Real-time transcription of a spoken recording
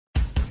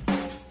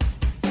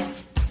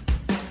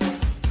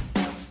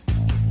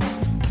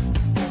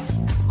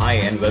Hi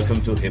and welcome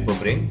to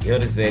hippoBrain.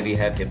 Here is where we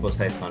have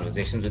hippo-sized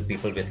conversations with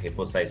people with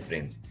hippo-sized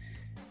brains.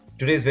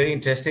 Today is very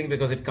interesting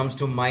because it comes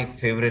to my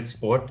favorite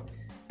sport,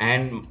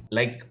 and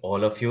like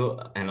all of you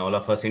and all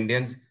of us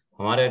Indians,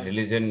 हमारे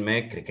religion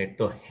में cricket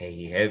तो है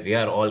ही है. We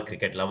are all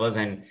cricket lovers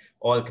and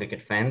all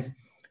cricket fans.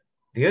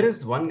 There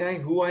is one guy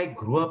who I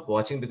grew up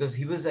watching because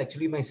he was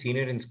actually my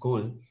senior in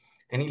school,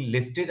 and he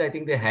lifted, I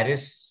think, the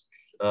Harris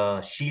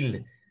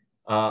Shield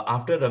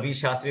after Ravi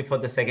Shastri for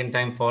the second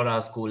time for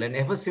our school. And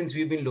ever since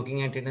we've been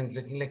looking at it and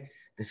looking like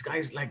this guy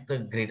is like the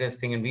greatest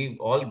thing. And we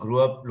all grew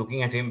up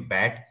looking at him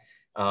bat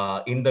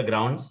in the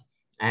grounds.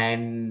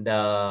 And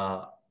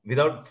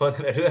without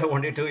further ado, I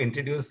wanted to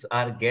introduce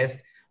our guest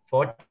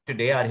for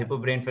today, our hippo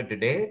brain for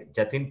today,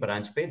 Jatin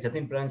Paranjpe.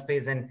 Jatin Paranjpe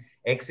is an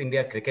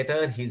ex-India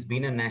cricketer. He's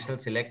been a national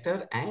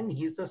selector and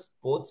he's a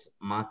sports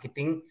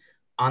marketing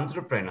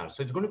entrepreneur.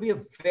 So it's going to be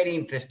a very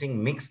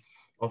interesting mix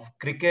of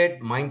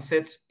cricket,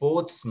 mindset,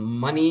 sports,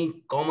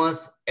 money,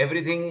 commerce,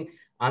 everything,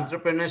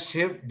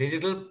 entrepreneurship,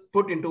 digital,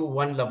 put into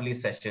one lovely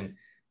session.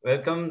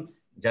 Welcome,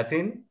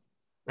 Jatin.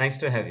 Nice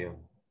to have you.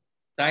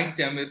 Thanks,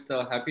 Jaimit.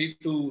 Happy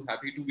to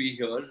be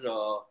here.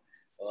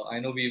 I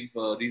know we've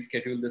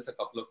rescheduled this a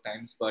couple of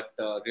times, but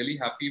really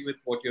happy with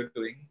what you're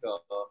doing.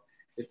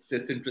 It's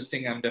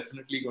interesting. I'm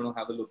definitely going to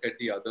have a look at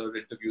the other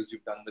interviews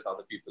you've done with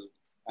other people,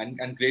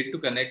 and great to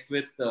connect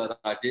with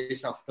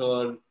Rajesh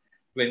after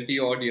 20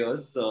 odd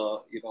years.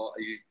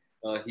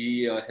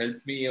 He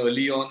helped me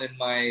early on in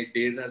my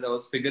days as I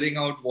was figuring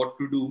out what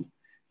to do.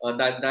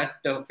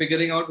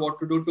 Figuring out what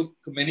to do took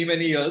many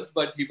years,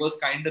 but he was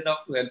kind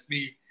enough to help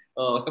me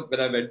when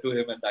I went to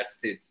him at that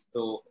stage.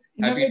 So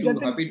happy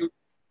to.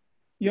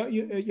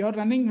 You're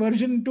running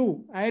version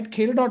 2. I had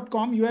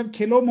khelo.com. You have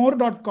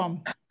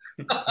KheloMore.com.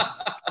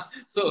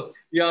 So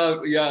yeah,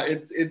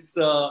 it's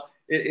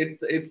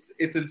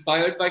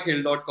inspired by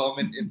khelo.com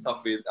in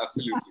some ways,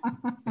 absolutely.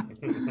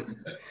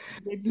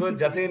 So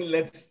Jatin,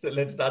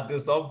 let's start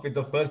this off with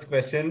the first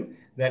question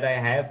that I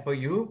have for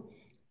you.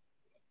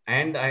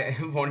 And I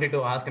wanted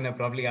to ask, and I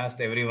probably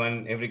asked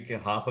everyone, every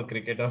half a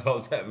cricketer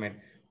also, I mean,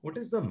 what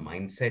is the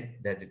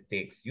mindset that it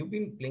takes? You've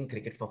been playing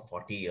cricket for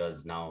 40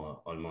 years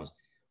now, almost.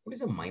 What is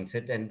the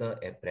mindset and the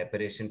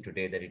preparation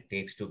today that it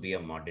takes to be a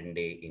modern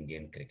day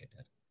Indian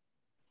cricketer?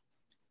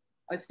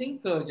 I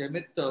think,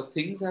 Jaimit,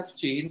 things have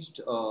changed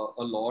a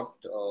lot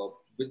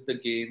with the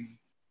game.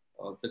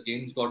 The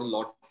game's got a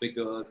lot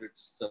bigger.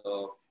 It's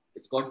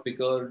got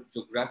bigger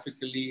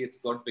geographically. It's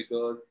got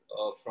bigger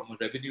from a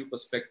revenue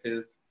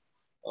perspective.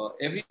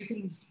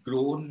 Everything's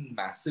grown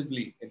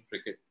massively in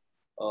cricket.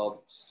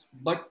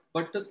 But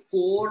the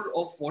core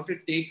of what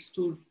it takes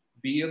to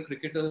be a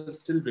cricketer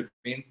still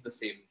remains the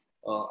same.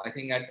 I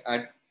think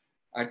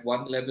at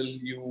one level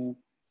you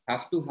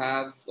have to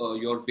have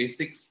your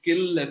basic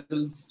skill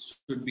levels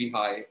should be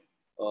high.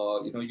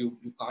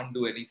 You can't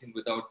do anything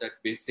without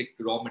that basic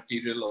raw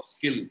material of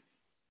skill.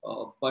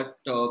 But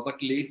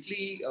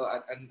lately,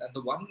 and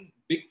the one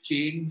big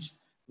change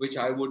which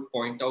I would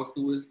point out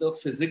to is the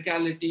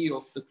physicality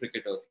of the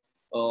cricketer.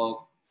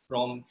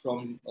 From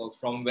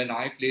when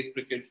I played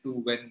cricket to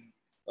when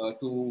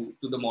to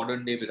the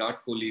modern day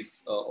Virat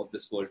Kohlis of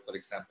this world, for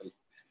example,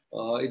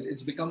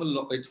 it's become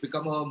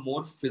a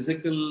more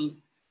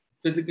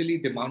physically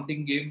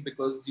demanding game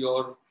because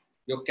your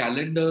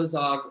calendars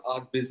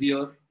are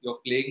busier. You're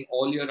playing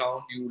all year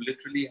round. You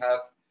literally have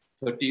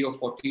 30 or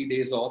 40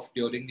 days off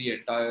during the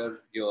entire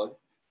year.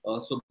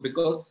 So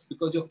because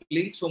you're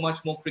playing so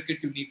much more cricket,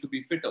 you need to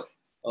be fitter.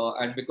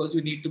 And because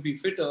you need to be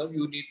fitter,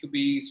 you need to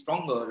be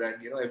stronger, and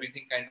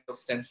everything kind of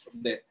stems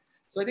from there.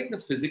 So I think the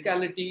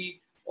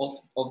physicality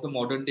of the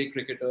modern day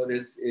cricketer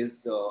is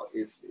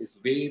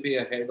way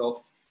ahead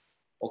of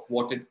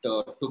what it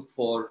took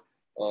for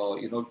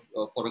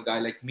for a guy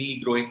like me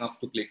growing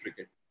up to play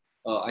cricket.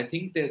 I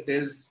think that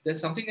there's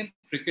something in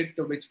cricket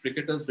which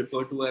cricketers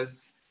refer to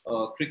as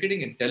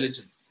cricketing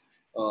intelligence.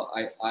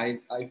 I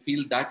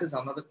feel that is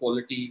another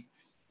quality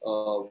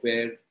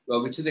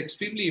which is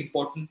extremely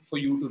important for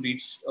you to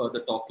reach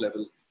the top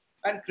level.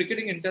 And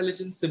cricketing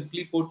intelligence,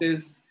 simply put,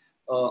 is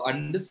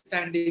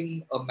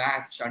understanding a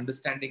match,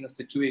 understanding a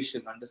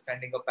situation,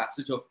 understanding a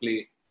passage of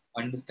play,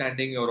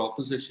 understanding your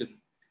opposition.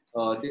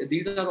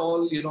 These are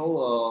all,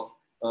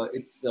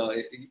 it's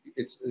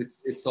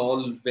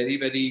all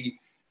very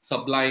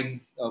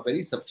sublime,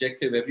 very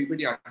subjective.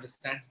 Everybody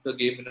understands the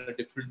game in a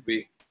different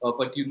way,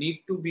 but you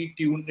need to be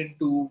tuned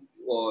into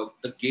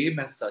the game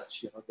as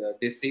such.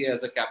 They say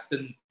as a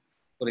captain,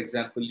 for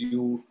example,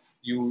 you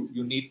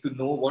need to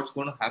know what's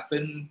going to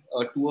happen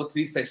 2 or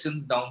 3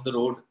 sessions down the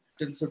road.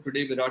 And so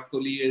today Virat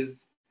Kohli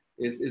is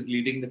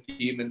leading the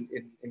team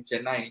in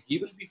Chennai. He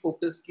will be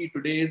focused.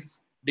 Today is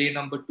day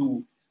number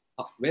 2.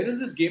 Where is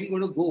this game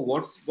going to go?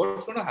 What's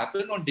going to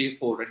happen on day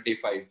 4 and day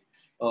 5?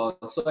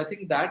 So I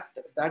think that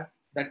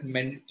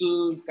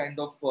mental kind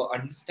of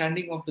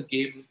understanding of the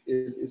game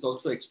is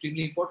also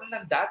extremely important,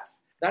 and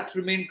that's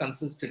remained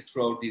consistent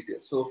throughout these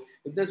years. So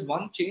if there's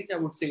one change, I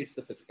would say it's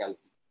the physicality.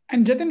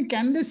 And Jatin,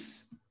 can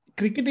this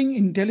cricketing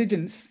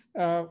intelligence,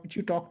 which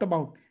you talked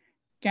about,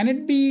 can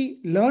it be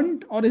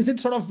learned, or is it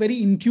sort of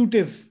very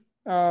intuitive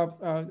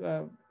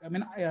in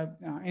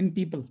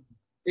people?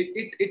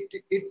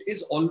 It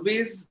is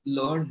always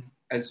learned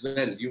as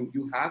well.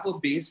 You have a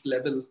base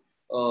level,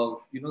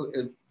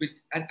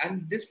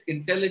 and this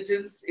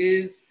intelligence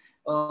is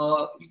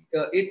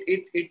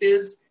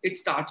it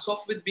starts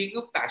off with being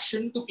a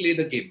passion to play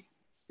the game.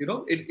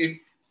 It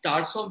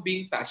starts off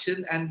being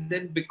passion, and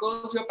then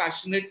because you're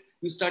passionate,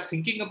 you start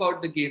thinking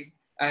about the game,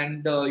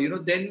 and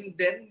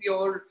then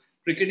your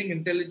cricketing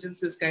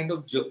intelligence is kind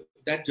of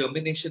that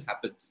germination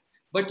happens.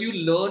 But you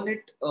learn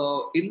it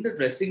in the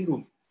dressing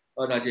room,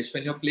 Rajesh,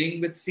 when you're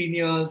playing with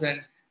seniors.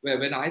 And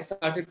when I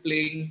started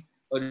playing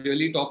a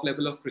really top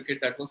level of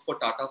cricket, that was for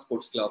Tata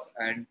Sports Club,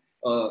 and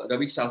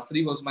Ravi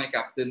Shastri was my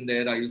captain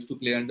there. I used to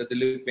play under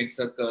Dilip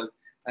Vengsarkar,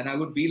 and I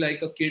would be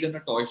like a kid in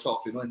a toy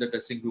shop, in the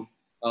dressing room.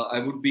 I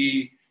would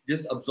be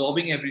just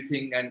absorbing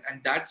everything, and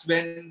that's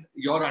when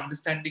your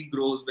understanding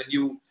grows. When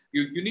you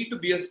need to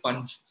be a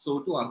sponge. So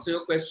to answer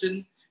your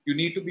question, you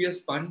need to be a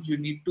sponge. You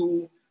need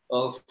to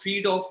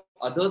feed off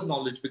others'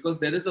 knowledge, because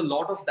there is a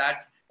lot of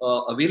that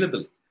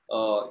available.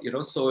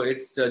 So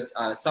it's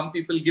some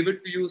people give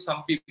it to you,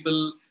 some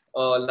people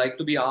like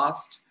to be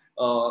asked,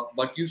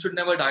 but you should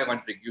never die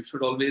wondering. You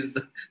should always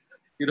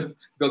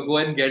go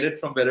and get it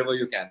from wherever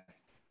you can.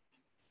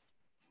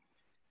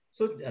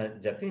 So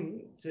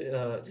Jatin,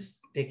 just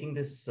taking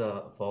this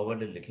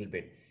forward a little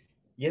bit,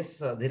 yes,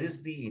 there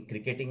is the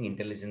cricketing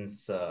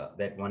intelligence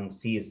that one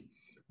sees,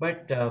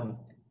 but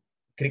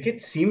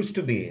cricket seems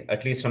to be,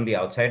 at least from the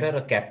outsider,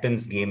 a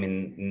captain's game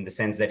in the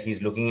sense that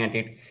he's looking at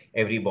it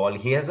every ball.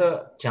 He has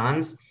a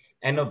chance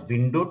and a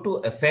window to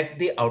affect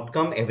the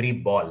outcome every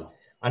ball.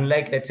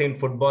 Unlike, let's say, in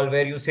football,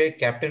 where you say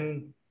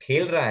captain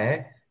khel raha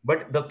hai,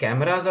 but the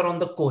cameras are on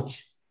the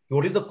coach.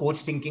 What is the coach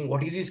thinking?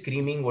 What is he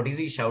screaming? What is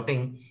he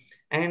shouting?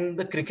 And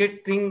the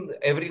cricket thing,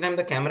 every time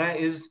the camera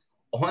is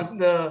on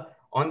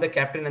the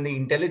captain, and the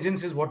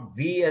intelligence is what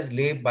we as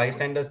lay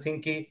bystanders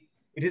think it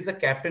is the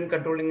captain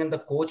controlling and the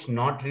coach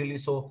not really.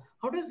 So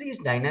how does these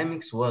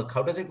dynamics work?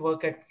 How does it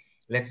work at,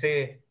 let's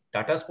say,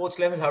 Tata Sports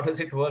level? How does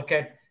it work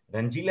at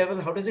Ranji level?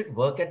 How does it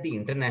work at the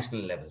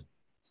international level?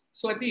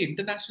 So at the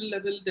international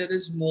level, there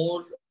is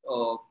more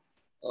uh,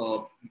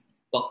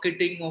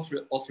 bucketing of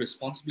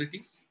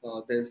responsibilities.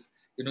 There's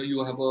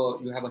you have a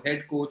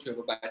head coach, you have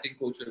a batting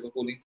coach, you have a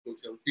bowling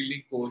coach, you have a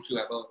fielding coach, you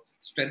have a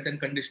strength and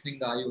conditioning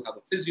guy, you have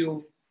a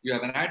physio, you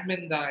have an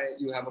admin guy,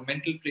 you have a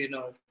mental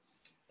trainer.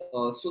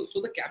 So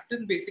the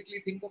captain,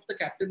 basically think of the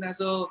captain as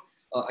I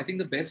think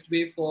the best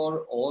way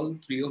for all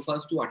three of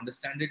us to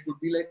understand it would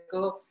be like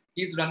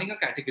he's running a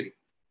category.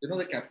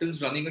 The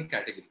captain's running a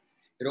category.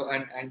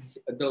 And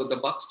the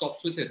buck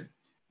stops with him,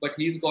 but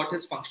he's got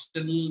his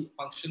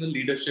functional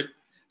leadership,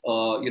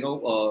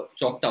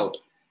 chalked out.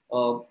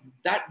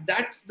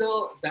 That's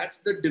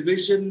the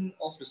division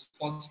of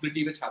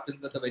responsibility which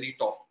happens at the very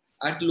top.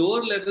 At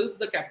lower levels,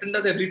 the captain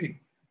does everything,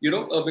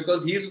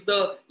 because he's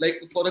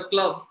like for a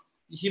club,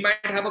 he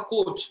might have a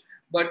coach,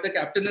 but the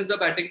captain is the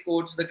batting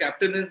coach, the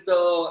captain is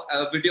the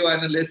video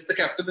analyst, the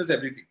captain is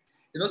everything.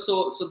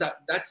 So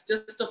that's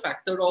just a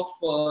factor of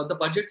the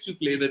budgets you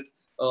play with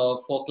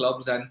for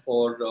clubs and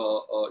for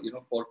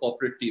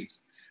corporate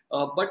teams.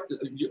 But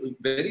you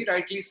very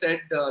rightly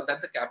said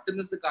that the captain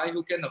is the guy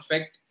who can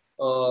affect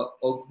or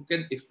who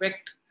can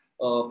affect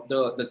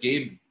the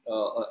game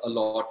a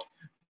lot.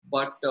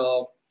 But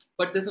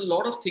there's a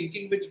lot of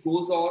thinking which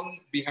goes on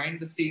behind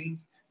the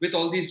scenes with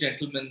all these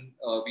gentlemen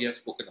we have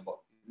spoken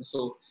about.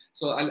 So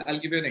I'll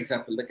give you an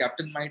example. The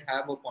captain might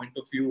have a point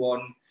of view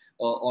on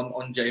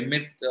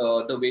Jaimit,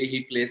 the way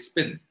he plays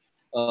spin.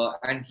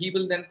 And he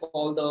will then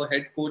call the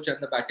head coach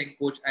and the batting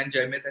coach and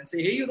Jaimit and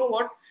say, hey, you know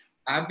what?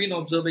 I've been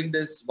observing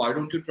this. Why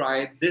don't you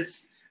try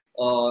this?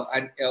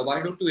 And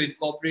why don't you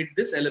incorporate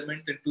this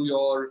element into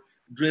your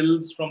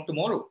drills from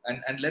tomorrow?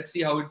 And let's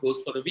see how it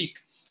goes for a week.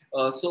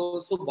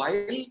 So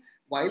while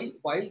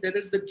there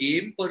is the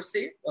game per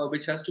se,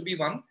 which has to be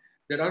won,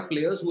 there are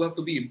players who have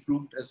to be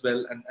improved as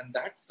well. And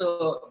that's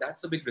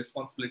a big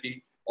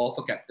responsibility of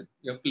a captain.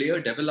 Your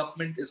player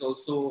development is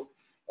also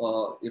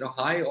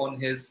high on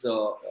his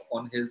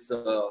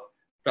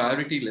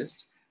priority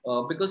list,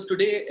 because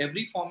today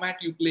every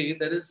format you play,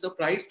 there is a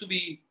prize to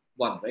be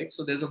won, right?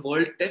 So there's a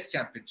World Test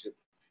Championship,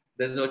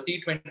 there's a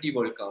T20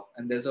 World Cup,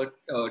 and there's a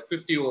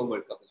 50-over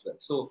World Cup as well.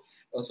 So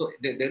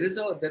there is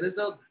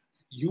a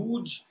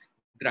huge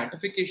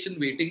gratification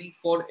waiting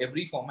for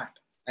every format,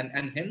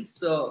 and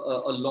hence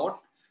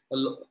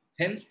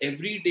hence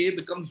every day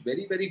becomes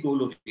very, very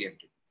goal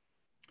oriented.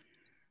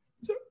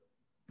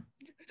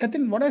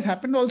 Jatin, what has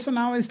happened also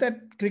now is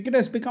that cricket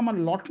has become a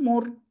lot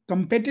more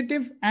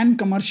competitive and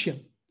commercial.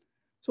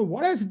 So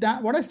what has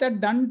that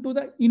done to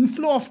the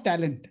inflow of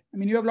talent? I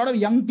mean, you have a lot of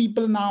young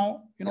people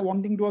now,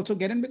 wanting to also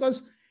get in,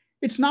 because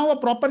it's now a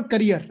proper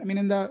career. I mean,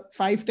 in the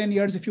 5-10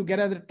 years, if you get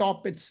at the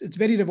top, it's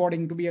very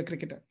rewarding to be a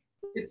cricketer.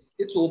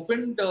 It's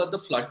opened the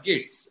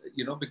floodgates,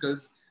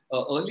 because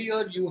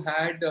earlier you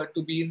had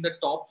to be in the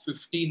top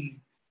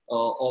 15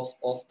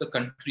 of the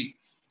country.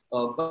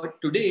 But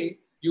today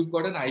you've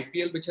got an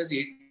IPL which has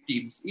 8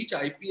 teams. Each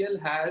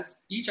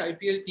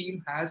IPL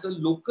team has a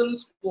local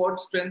squad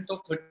strength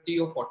of 30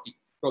 or 40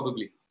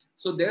 probably.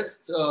 So there's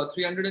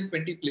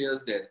 320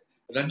 players there.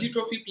 Ranji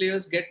Trophy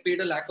players get paid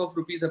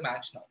 ₹1,00,000 a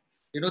match now.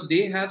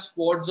 They have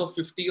squads of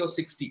 50 or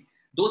 60.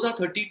 Those are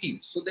 30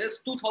 teams. So there's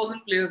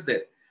 2,000 players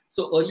there.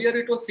 So earlier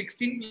it was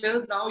 16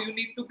 players. Now you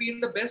need to be in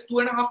the best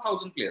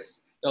 2,500 players,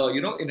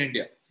 in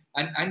India.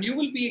 And you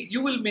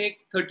will make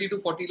 30 to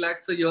 40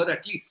 lakhs a year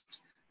at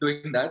least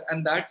doing that.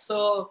 And that's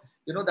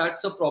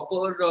a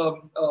proper,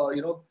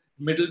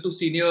 middle to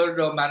senior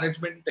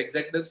management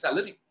executive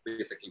salary,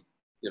 basically,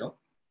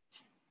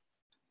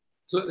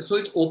 So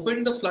it's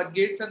opened the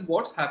floodgates, and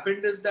what's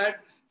happened is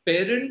that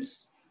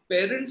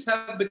parents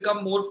have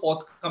become more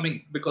forthcoming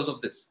because of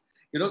this.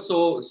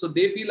 So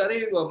they feel,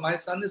 my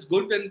son is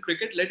good in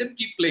cricket, let him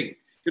keep playing.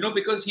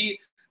 Because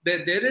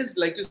there is,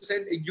 like you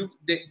said,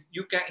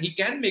 he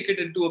can make it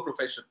into a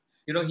profession.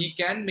 He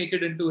can make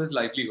it into his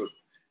livelihood.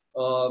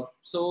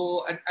 So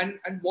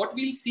what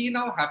we'll see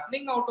now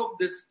happening out of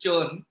this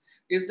churn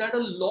is that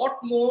a lot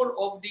more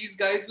of these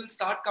guys will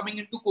start coming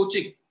into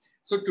coaching.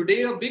 So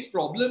today a big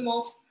problem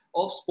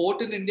of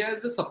sport in India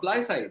is the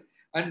supply side.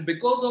 And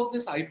because of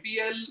this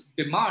IPL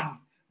demand,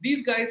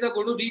 these guys are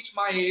going to reach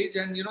my age,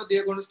 and they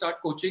are going to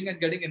start coaching and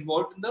getting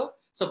involved in the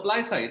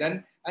supply side.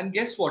 And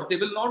guess what? They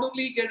will not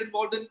only get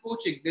involved in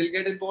coaching, they'll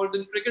get involved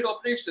in cricket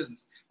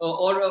operations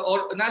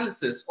or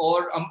analysis or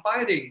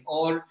umpiring,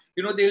 or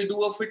they'll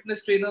do a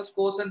fitness trainer's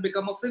course and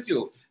become a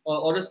physio,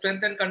 or a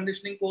strength and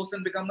conditioning course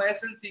and become a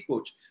SNC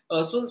coach.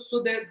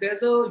 So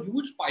there's a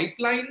huge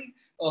pipeline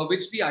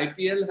which the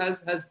IPL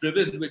has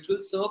driven, which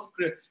will serve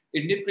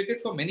Indian cricket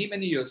for many,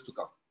 many years to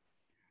come.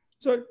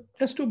 So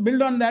just to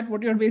build on that,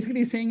 what you're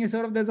basically saying is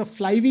there's a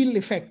flywheel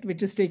effect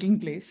which is taking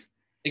place.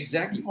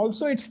 Exactly.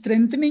 Also, it's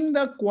strengthening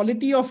the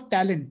quality of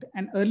talent.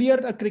 And earlier,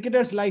 a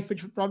cricketer's life,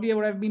 which probably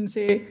would have been,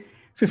 say,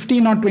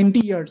 15 or 20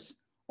 years,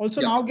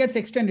 also now gets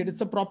extended. It's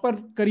a proper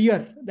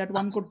career that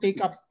one could take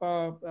up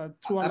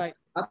through a life.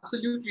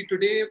 Absolutely.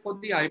 Today, for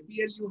the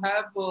IPL, you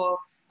have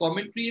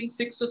commentary in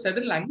 6 or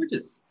 7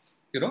 languages.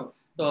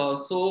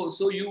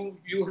 So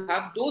you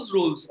have those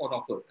roles on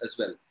offer as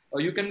well.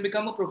 You can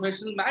become a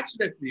professional match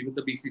referee with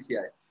the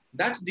BCCI.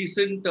 That's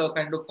decent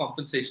kind of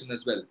compensation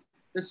as well.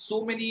 There's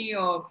so many,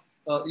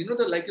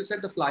 like you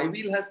said, the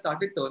flywheel has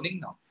started turning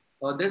now.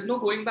 There's no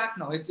going back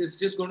now. It's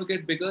just going to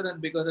get bigger and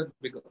bigger and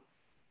bigger.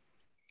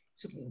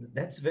 So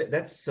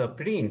that's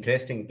pretty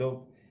interesting.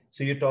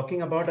 So you're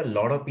talking about a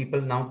lot of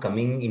people now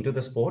coming into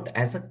the sport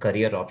as a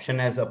career option,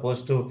 as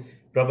opposed to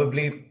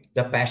probably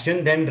the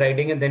passion, then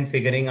riding and then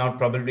figuring out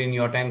probably in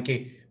your time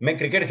कि मैं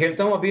cricket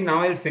खेलता हूँ अभी, now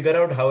I'll figure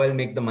out how I'll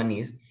make the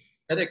monies.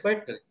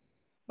 Correct.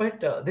 But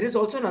there is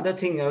also another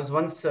thing. I was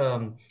once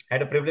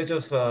had a privilege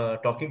of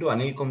talking to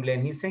Anil Kumble,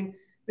 and he's saying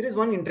there is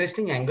one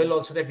interesting angle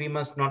also that we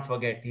must not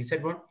forget. He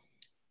said, "What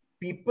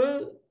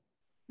people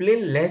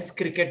play less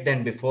cricket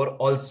than before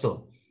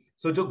also."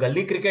 So, jo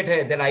gully cricket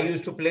hai, that I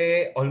used to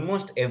play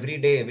almost every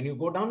day. When you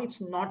go down,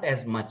 it's not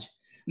as much.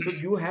 So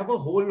you have a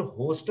whole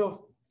host of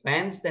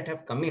fans that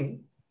have come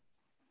in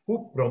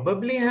who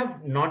probably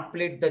have not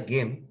played the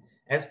game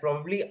as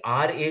probably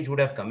our age would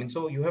have come in.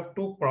 So you have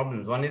two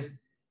problems. One is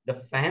the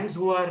fans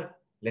who are,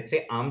 let's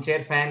say,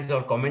 armchair fans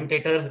or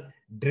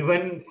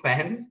commentator-driven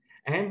fans.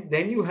 And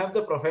then you have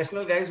the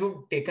professional guys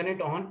who've taken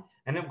it on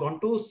and have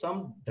gone to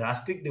some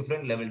drastic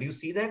different level. Do you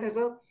see that as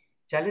a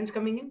challenge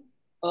coming in?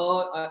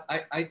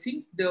 I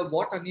think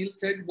what Anil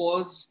said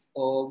was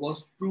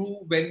true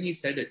when he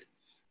said it.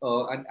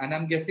 And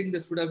I'm guessing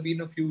this would have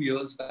been a few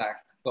years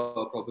back,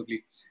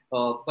 probably.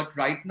 But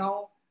right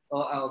now,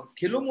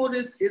 KheloMore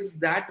is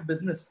that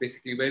business,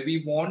 basically, where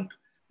we want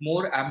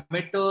more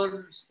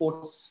amateur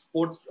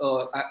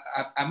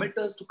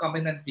amateurs to come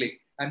in and play,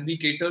 and we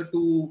cater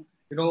to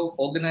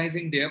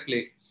organizing their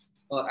play,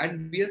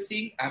 and we are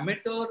seeing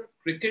amateur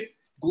cricket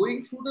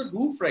going through the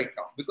roof right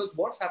now, because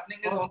what's happening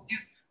is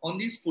on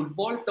these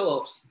football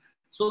turfs.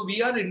 So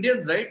we are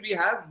Indians, right?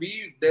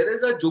 There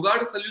is a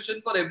jugaad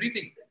solution for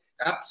everything.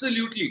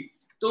 Absolutely.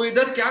 So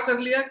idhar kya kar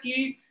liya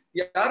ki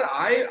yaar,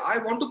 I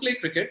want to play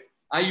cricket.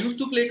 I used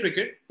to play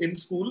cricket in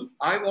school.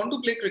 I want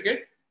to play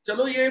cricket.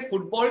 चलो ये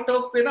football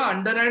turf पे ना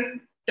under and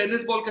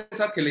tennis ball के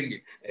साथ खेलेंगे.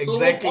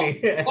 Exactly.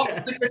 So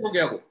cricket हो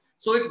गया वो.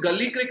 So it's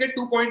gully cricket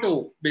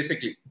 2.0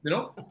 basically,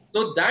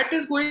 So that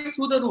is going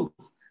through the roof.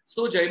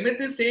 So Jaimit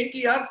is saying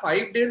कि यार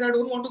 5 days I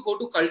don't want to go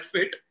to cult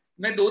fit.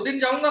 मैं 2 दिन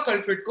जाऊंगा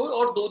cult fit को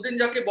और 2 दिन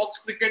जाके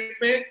box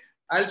cricket में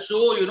I'll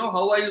show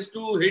how I used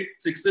to hit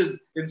sixes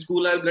in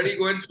school. I'll bloody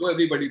go and show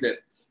everybody there.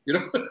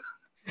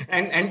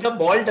 And the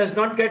ball does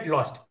not get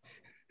lost.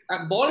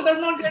 And ball does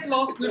not get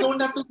lost. You don't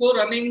have to go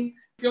running.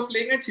 If you're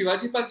playing at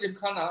Shivaji Park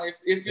Gymkhana,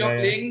 if you're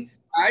playing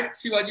at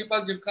Shivaji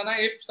Park Gymkhana,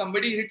 if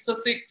somebody hits a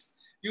 6,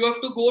 you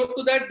have to go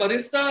to that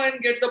barista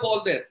and get the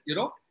ball there.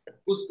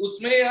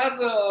 उसमें यार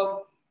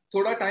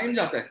थोड़ा time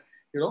जाता है.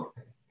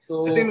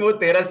 So I think वो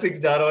तेरा 6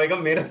 जा रहा होगा,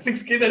 मेरा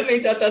 6 किधर नहीं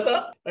जाता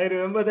था. I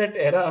remember that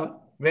era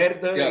where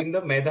in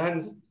the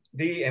Maidans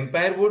the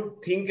umpire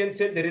would think and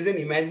say there is an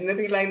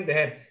imaginary line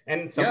there,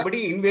 and Yeah,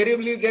 somebody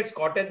invariably gets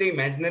caught at the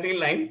imaginary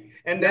line,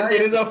 and then yeah,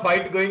 there yeah. is a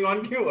fight going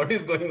on. What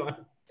is going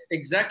on?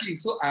 Exactly.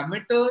 So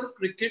amateur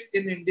cricket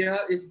in India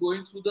is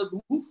going through the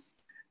roof,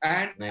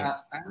 Nice.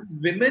 and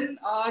women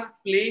are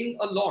playing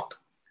a lot.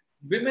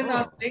 Women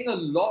are Oh, playing a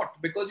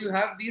lot because you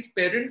have these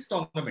parents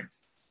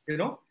tournaments,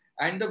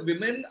 and the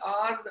women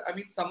are. I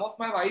mean, some of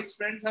my wife's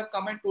friends have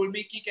come and told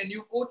me, "Ki, can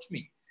you coach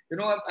me?"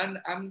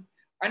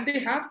 And they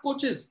have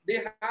coaches.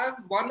 They have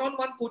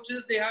one-on-one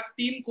coaches. They have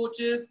team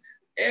coaches.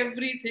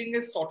 Everything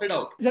is sorted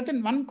out.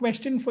 Jatin, one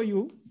question for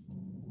you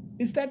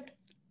is that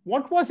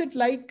what was it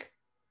like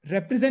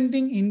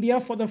representing India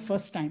for the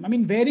first time? I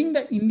mean, wearing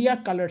the India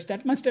colors,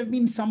 that must have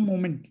been some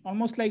moment,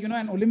 almost like,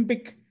 an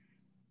Olympic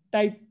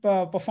type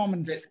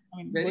performance. I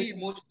mean, Very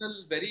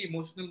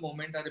emotional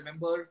moment. I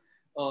remember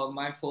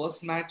my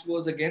first match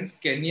was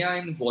against Kenya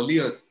in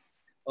Gwalior,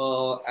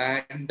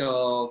 and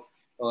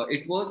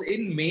it was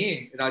in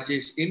May,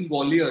 Rajesh, in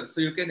Gwalior.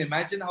 So you can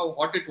imagine how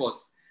hot it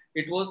was.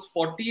 It was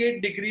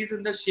 48 degrees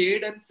in the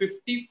shade and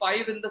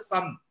 55 in the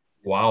sun.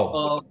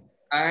 wow.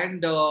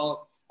 And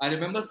I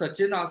remember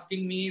Sachin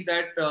asking me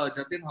that,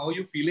 Jatin, how are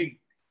you feeling?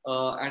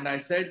 And I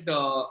said,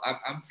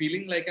 I'm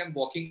feeling like I'm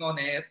walking on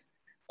air,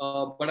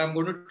 but I'm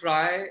going to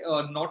try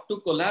not to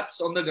collapse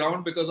on the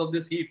ground because of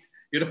this heat.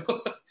 You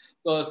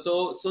know,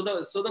 so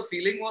the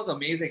feeling was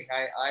amazing.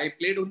 I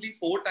played only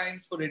 4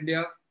 times for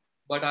India,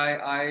 but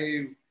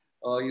I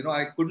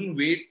couldn't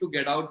wait to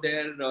get out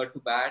there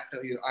to bat.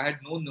 I had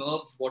no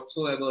nerves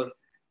whatsoever.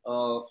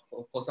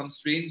 For some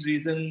strange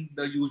reason,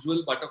 the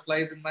usual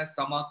butterflies in my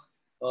stomach,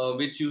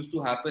 which used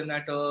to happen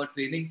at a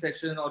training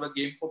session or a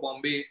game for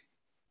Bombay,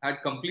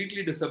 had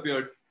completely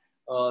disappeared.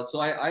 So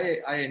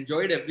I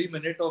enjoyed every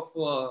minute of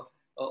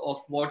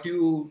what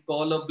you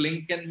call a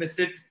blink and miss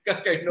it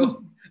kind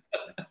of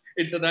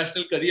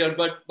international career.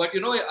 But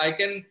I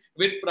can,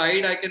 with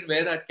pride, I can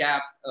wear that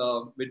cap,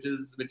 which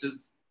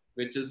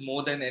is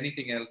more than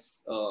anything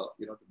else, to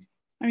me.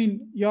 I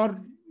mean,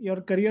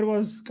 your career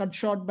was cut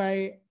short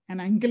by an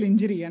ankle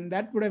injury, and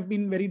that would have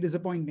been very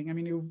disappointing. I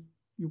mean, you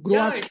grow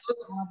Yeah, up it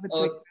was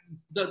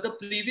with the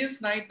previous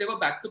night. There were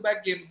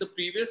back-to-back games. The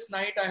previous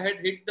night, I had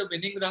hit the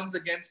winning runs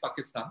against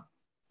Pakistan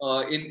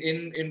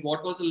in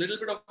what was a little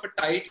bit of a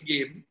tight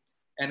game,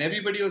 and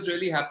everybody was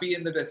really happy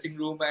in the dressing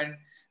room.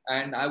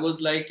 And I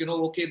was like,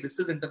 okay, this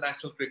is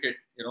international cricket.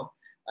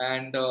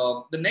 And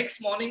the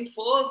next morning,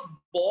 first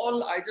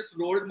ball, I just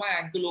rolled my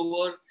ankle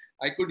over.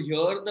 I could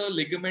hear the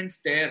ligaments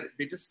tear.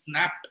 They just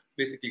snapped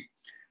basically,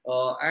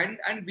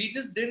 and we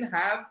just didn't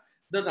have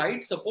the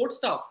right support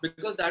staff,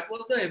 because that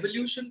was the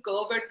evolution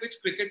curve at which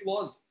cricket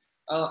was.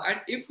 And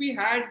if we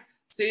had,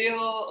 say,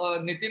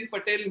 Nitin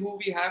Patel, who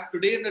we have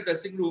today in the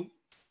dressing room,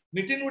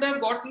 Nitin would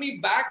have got me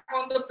back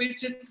on the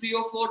pitch in 3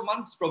 or 4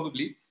 months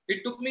probably.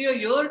 It took me a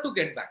year to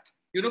get back,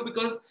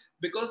 because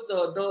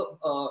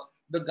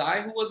the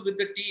guy who was with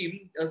the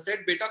team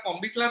said, "Beta,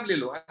 combi flam le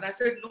lo," and I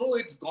said, "No,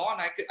 it's gone.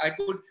 I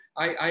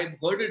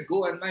heard it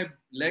go, and my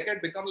leg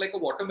had become like a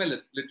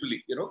watermelon,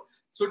 literally.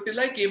 So till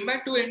I came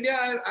back to India,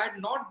 I had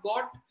not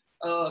got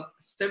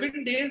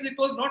 7 days. It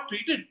was not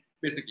treated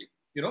basically.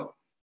 So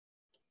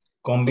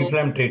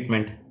Combiflam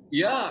treatment.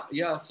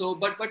 yeah. So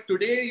but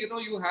today,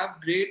 you have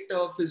great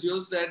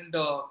physios, and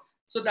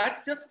so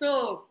that's just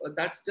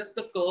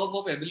the curve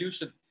of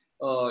evolution.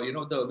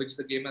 The which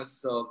the game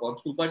has gone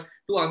through. But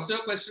to answer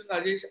your question,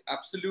 Rajesh,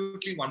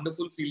 absolutely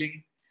wonderful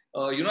feeling.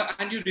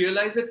 And you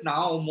realize it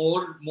now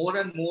more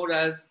and more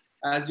as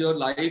your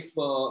life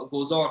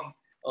goes on.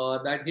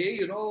 That hey,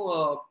 it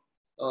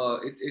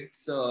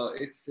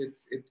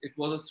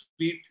was a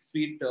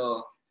sweet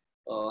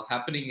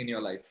happening in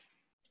your life.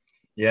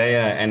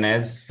 Yeah. And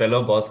as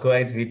fellow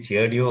Boscoites, we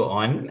cheered you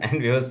on,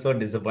 and we were so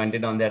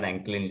disappointed on that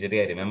ankle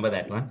injury. I remember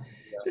that one.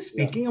 Just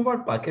Yeah. speaking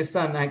about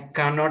Pakistan, I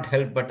cannot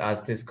help but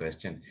ask this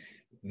question.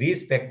 We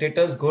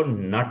spectators go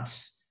nuts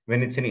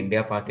when it's an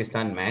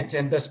India-Pakistan match,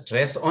 and the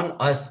stress on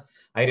us,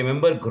 I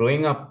remember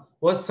growing up,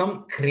 was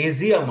some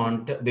crazy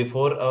amount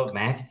before a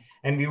match,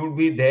 and we would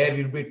be there,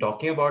 we would be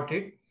talking about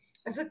it.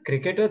 As a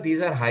cricketer, these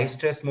are high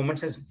stress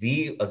moments as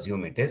we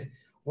assume it is.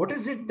 What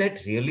is it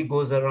that really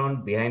goes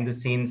around behind the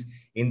scenes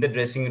in the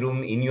dressing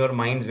room, in your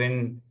minds,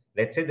 when,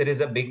 let's say, there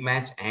is a big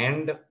match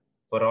and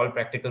for all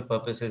practical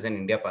purposes an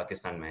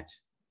India-Pakistan match?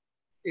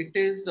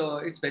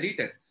 It's very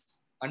tense.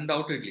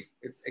 Undoubtedly,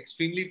 it's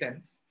extremely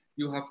tense.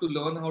 You have to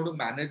learn how to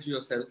manage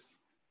yourself.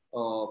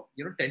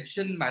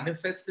 Tension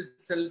manifests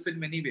itself in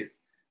many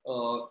ways,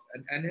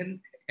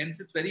 hence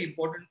it's very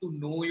important to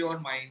know your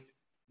mind,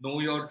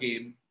 know your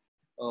game,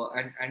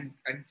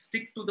 and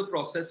stick to the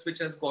process which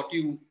has got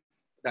you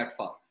that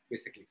far,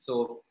 basically.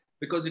 So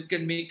because it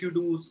can make you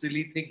do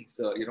silly things,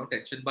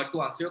 tension. But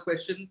to answer your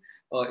question,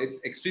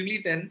 it's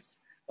extremely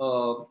tense.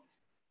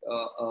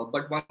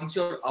 But once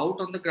you're out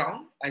on the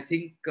ground, I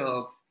think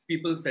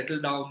people settle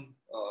down.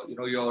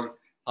 Your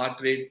heart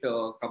rate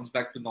comes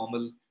back to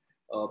normal.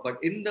 But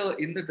in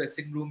the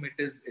dressing room, it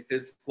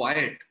is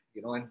quiet.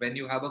 And when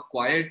you have a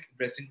quiet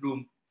dressing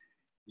room,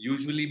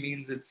 usually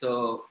means it's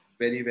a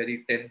very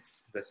very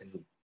tense dressing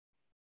room.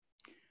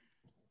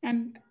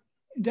 And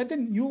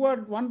Jatin, you were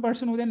one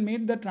person who then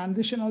made the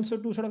transition also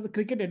to sort of the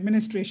cricket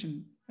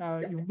administration.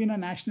 You've been a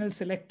national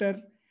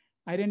selector,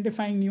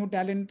 identifying new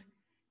talent.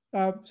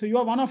 So you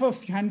are one of a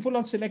handful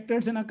of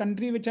selectors in a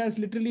country which has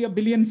literally a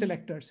billion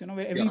selectors,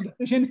 where every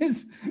decision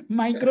is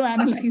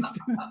micro-analyzed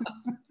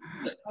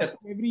after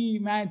every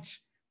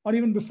match or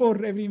even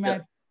before every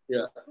match.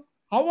 Yeah.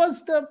 How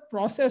was the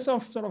process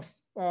of sort of,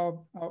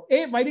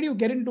 why did you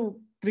get into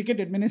cricket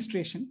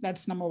administration?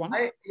 That's number one.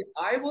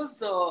 I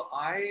was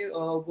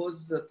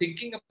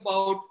thinking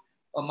about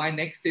my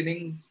next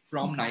innings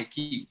from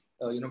Nike,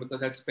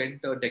 because I'd spent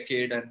a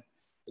decade, and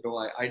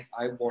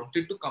I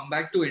wanted to come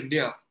back to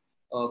India.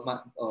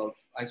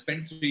 I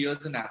spent 3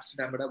 years in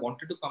Amsterdam, but I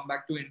wanted to come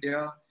back to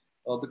India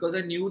because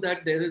I knew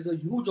that there is a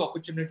huge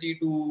opportunity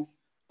to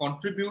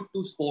contribute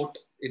to sport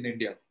in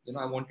India.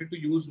 I wanted to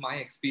use my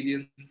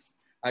experience.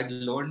 I'd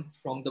learned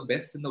from the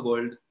best in the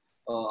world.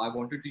 I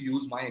wanted to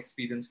use my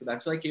experience for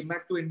that. So I came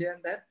back to India,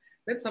 and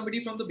then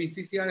somebody from the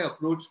BCCI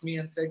approached me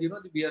and said,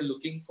 we are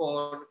looking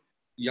for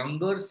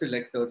younger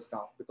selectors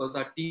now because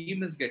our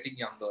team is getting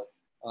younger.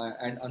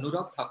 And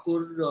Anurag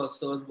Thakur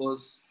sir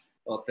was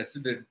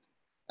president.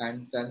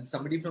 And then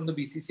somebody from the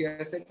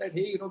BCCI said that,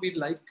 hey, we'd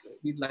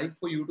like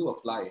for you to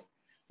apply.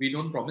 We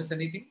don't promise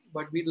anything,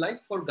 but we'd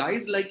like for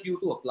guys like you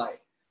to apply.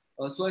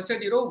 So I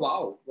said,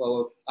 wow,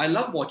 I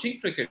love watching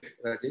cricket,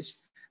 Rajesh.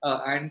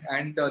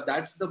 And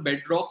that's the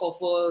bedrock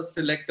of a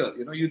selector.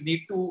 You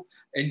need to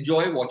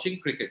enjoy watching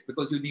cricket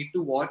because you need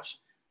to watch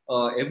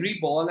every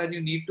ball, and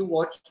you need to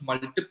watch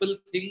multiple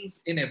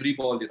things in every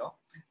ball.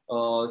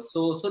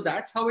 So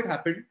that's how it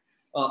happened.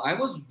 I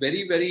was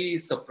very, very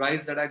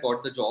surprised that I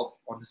got the job,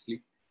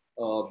 honestly,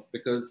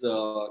 because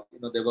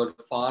there were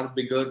far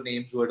bigger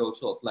names who had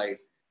also applied.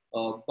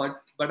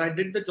 But I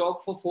did the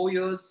job for 4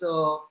 years.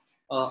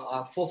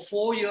 For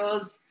 4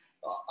 years,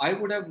 I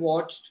would have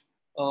watched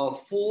 4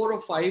 or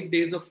 5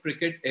 days of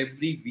cricket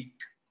every week.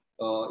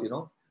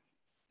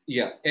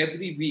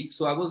 Every week.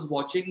 So I was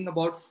watching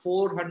about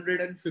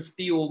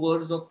 450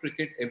 overs of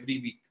cricket every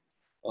week.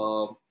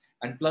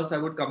 And plus, I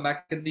would come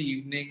back in the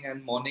evening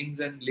and mornings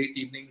and late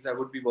evenings. I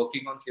would be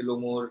working on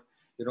KheloMore.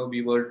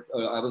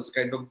 I was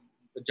kind of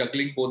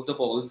juggling both the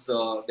balls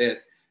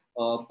there.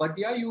 But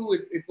yeah,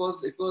 it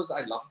was.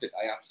 I loved it.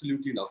 I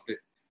absolutely loved it.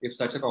 If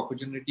such an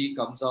opportunity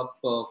comes up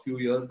a few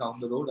years down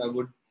the road, I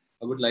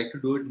would like to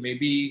do it.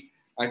 Maybe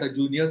at a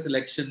junior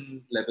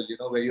selection level,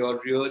 where you're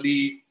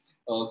really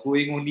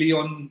going only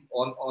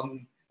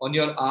on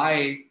your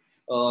eye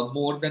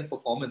more than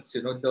performance.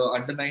 The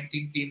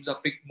under-19 teams are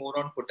picked more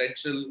on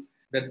potential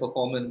than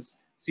performance.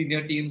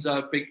 Senior teams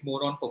are picked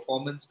more on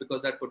performance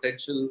because that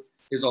potential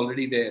is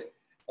already there.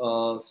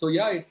 So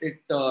yeah,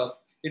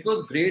 it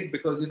was great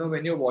because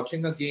when you're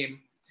watching a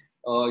game,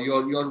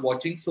 you're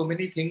watching so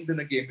many things in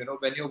a game.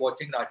 When you're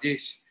watching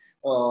Rajesh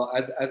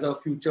as a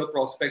future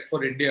prospect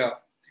for India,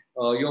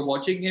 you're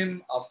watching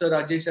him after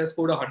Rajesh has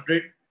scored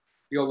 100.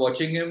 You're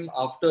watching him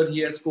after he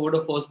has scored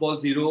a first ball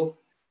 0,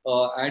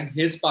 and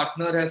his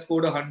partner has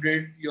scored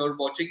 100. You're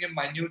watching him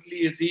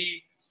minutely. Is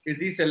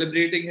he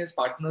celebrating his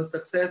partner's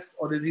success,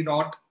 or is he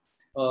not?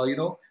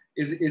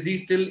 Is he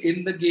still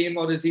in the game,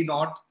 or is he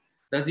not?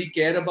 Does he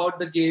care about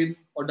the game,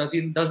 or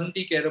doesn't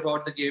he care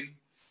about the game?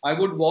 I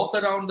would walk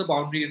around the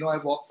boundary. I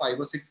walk 5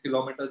 or 6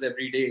 kilometers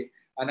every day,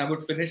 and I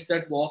would finish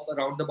that walk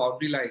around the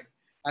boundary line,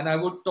 and I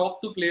would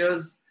talk to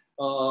players.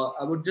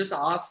 I would just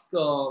ask.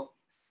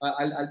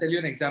 I'll tell you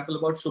an example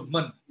about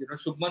Shubman.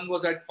 Shubman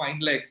was at fine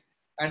leg,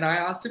 and I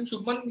asked him,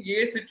 Shubman,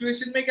 ये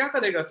situation में क्या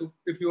करेगा तू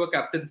if you are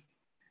captain?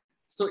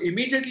 So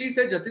immediately he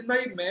said, Jatin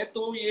भाई मैं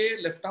तो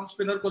ये left arm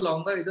spinner को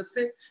लाऊंगा इधर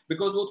से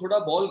because वो थोड़ा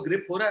ball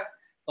grip हो रहा है,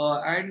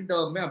 and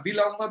मैं अभी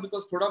लाऊंगा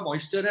because थोड़ा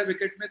moisture है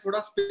wicket में, थोड़ा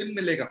spin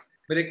मिलेगा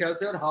मेरे ख्याल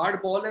से, और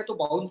hard ball है तो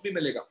bounce भी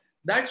मिलेगा.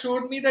 That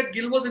showed me that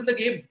Gill was in the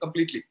game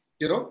completely,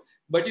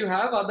 But you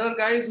have other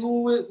guys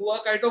who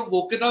are kind of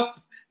woken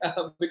up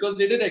because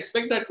they didn't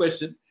expect that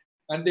question.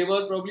 And they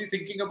were probably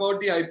thinking about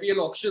the IPL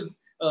auction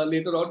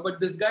later on, but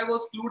this guy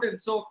was clued in.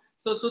 So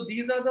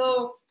these are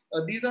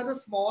the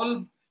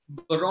small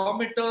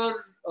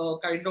barometer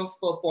kind of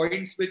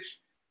points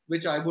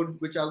which I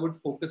would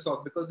focus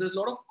on, because there's a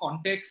lot of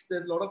context,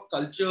 there's a lot of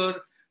culture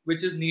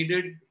which is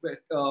needed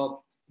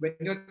when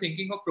you're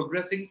thinking of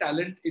progressing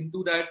talent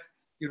into that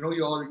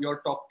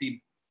your top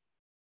team.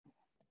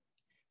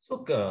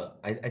 So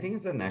I think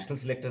as a national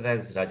selector,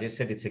 as Rajesh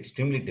said, it's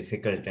extremely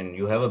difficult, and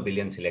you have a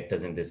billion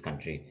selectors in this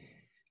country.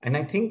 And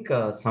I think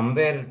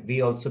somewhere we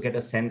also get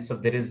a sense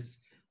of there is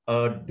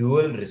a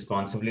dual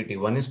responsibility.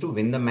 One is to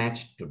win the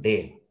match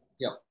today,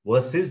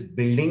 versus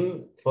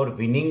building for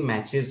winning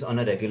matches on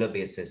a regular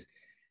basis.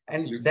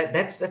 And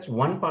that's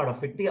one part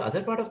of it. The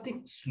other part of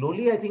things,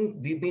 slowly, I think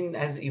we've been,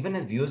 as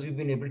viewers, we've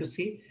been able to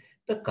see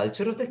the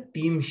culture of the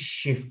team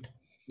shift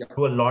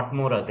to a lot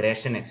more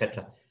aggression,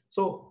 etc.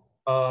 So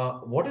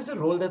what is the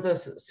role that the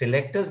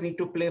selectors need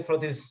to play for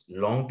this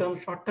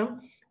long-term,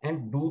 short-term?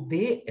 And do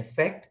they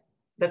affect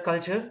the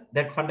culture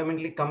that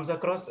fundamentally comes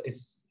across?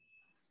 Is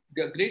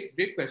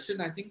great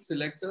question. I think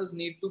selectors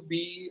need to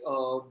be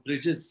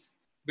bridges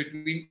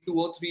between two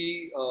or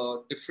three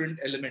different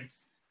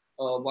elements.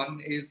 One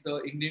is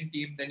the Indian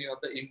team, then you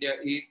have the India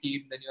A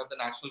team, then you have the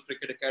National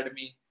Cricket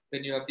Academy,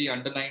 then you have the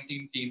under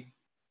 19 team.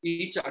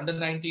 Each under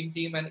 19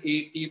 team and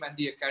A team and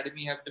the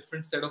academy have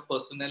different set of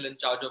personnel in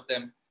charge of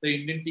them. The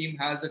Indian team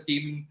has a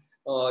team,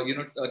 a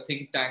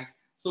think tank.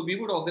 So we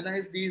would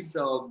organize these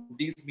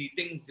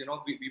meetings.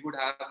 We would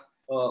have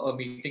a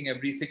meeting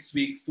every 6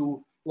 weeks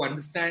to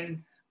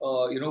understand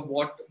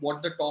what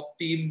the top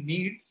team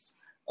needs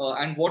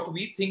and what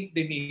we think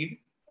they need,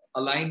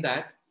 align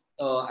that,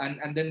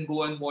 and then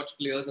go and watch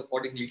players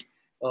accordingly.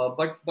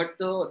 But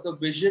the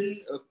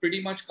vision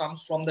pretty much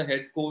comes from the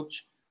head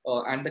coach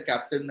and the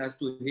captain as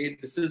to, hey,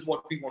 this is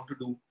what we want to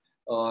do.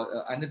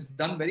 And it's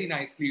done very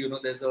nicely.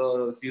 There's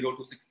a 0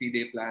 to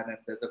 60-day plan and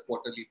there's a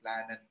quarterly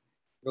plan. And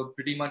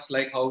pretty much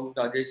like how,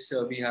 Rajesh,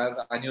 we have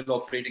annual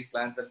operating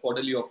plans and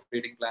quarterly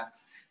operating plans.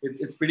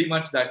 It's pretty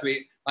much that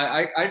way.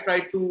 I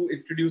tried to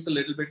introduce a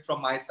little bit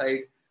from my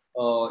side,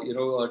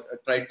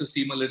 tried to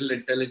seem a little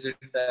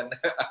intelligent and,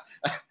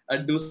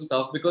 and do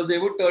stuff, because they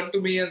would turn to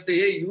me and say,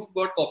 hey, you've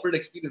got corporate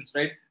experience,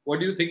 right?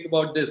 What do you think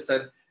about this?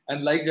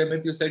 And like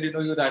Jaimit, you said,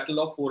 you rattle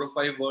off 4 or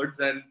 5 words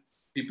and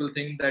people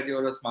think that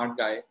you're a smart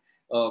guy.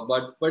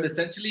 But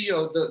essentially,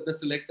 the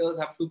selectors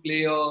have to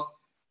play a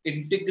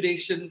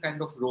integration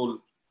kind of role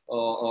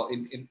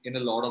in a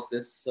lot of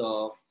this.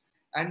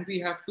 And we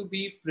have to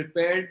be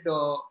prepared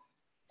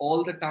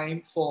all the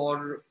time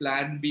for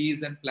plan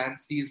Bs and plan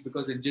Cs,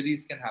 because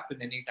injuries can happen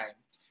anytime.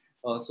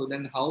 So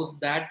then how's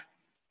that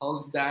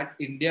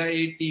India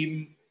A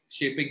team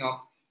shaping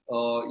up?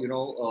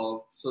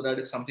 So that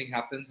if something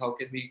happens, how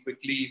can we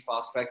quickly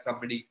fast track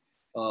somebody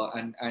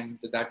and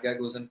that guy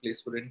goes and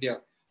plays for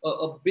India?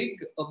 A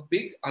big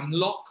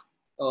unlock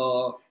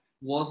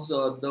was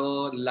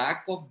the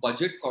lack of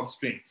budget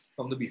constraints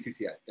from the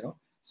BCCI.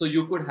 So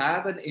you could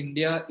have an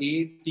India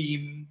A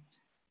team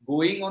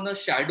going on a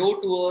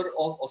shadow tour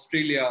of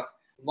Australia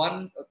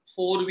 4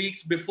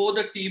 weeks before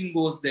the team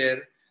goes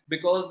there,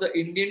 because the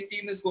Indian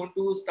team is going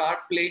to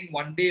start playing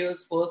one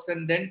dayers first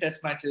and then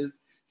test matches.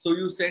 So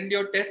you send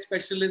your test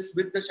specialists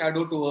with the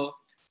shadow tour.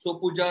 So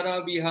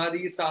Pujara,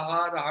 Vihari,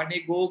 Saha,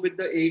 Rahane go with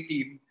the A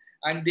team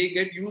and they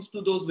get used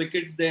to those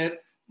wickets there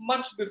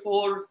much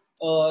before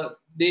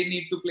they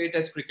need to play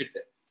test cricket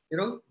there.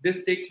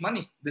 This takes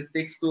money. This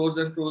takes crores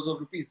and crores of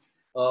rupees.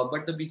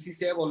 But the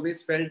BCCI have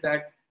always felt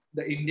that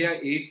the India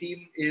A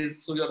team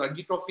is, so your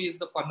Ranji Trophy is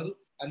the funnel,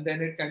 and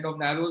then it kind of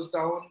narrows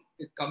down.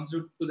 It comes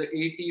to the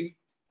A team,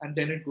 and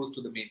then it goes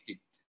to the main team.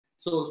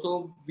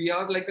 So we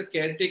are like the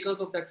caretakers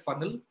of that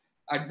funnel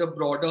at the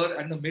broader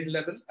and the mid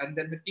level, and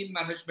then the team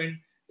management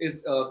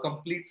is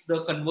completes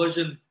the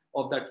conversion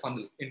of that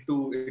funnel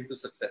into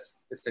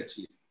success,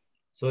 essentially.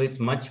 So it's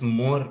much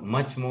more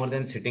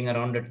than sitting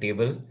around a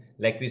table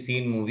like we see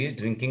in movies,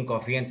 drinking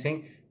coffee and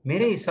saying,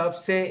 "मेरे हिसाब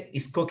से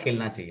इसको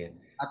खेलना चाहिए."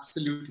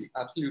 Absolutely.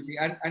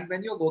 And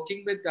when you're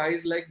working with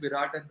guys like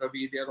Virat and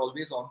Ravi, they are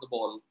always on the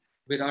ball.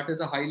 Virat is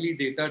a highly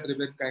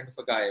data-driven kind of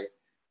a guy,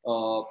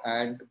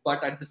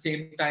 but at the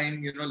same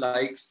time,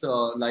 likes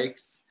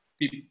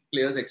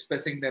players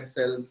expressing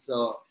themselves.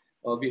 I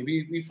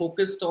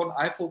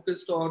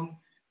focused on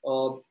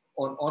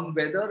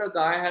whether a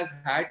guy has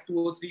had 2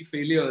 or 3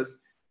 failures,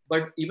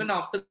 but even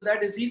after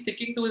that, is he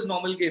sticking to his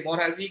normal game, or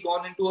has he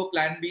gone into a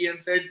plan B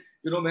and said,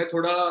 मैं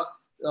थोड़ा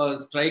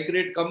strike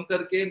rate कम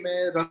करके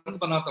मैं runs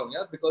बनाता हूँ,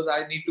 because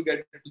I need to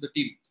get into the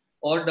team?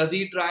 Or does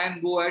he try and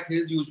go at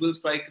his usual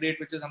strike rate,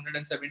 which is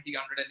 170,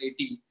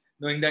 180,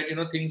 knowing that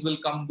things will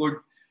come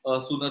good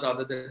sooner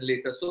rather than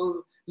later?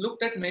 So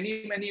looked at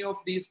many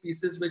of these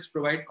pieces which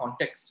provide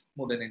context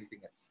more than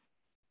anything else.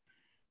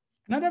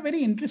 Another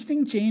very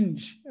interesting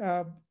change,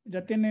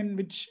 Jatin,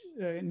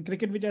 in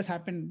cricket which has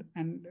happened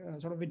and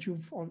sort of which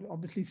you've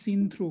obviously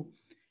seen through,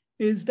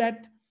 is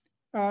that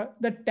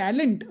the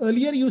talent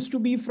earlier used to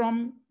be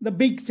from the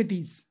big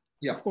cities.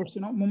 Yeah. Of course,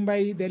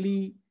 Mumbai,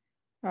 Delhi,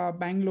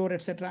 Bangalore,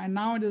 etc. And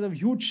now there's a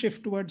huge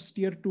shift towards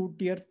tier 2,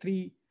 tier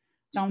 3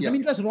 towns. Yeah. I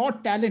mean, there's raw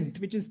talent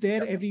which is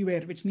there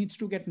everywhere, which needs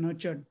to get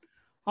nurtured.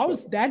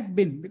 How's that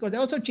been? Because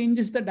that also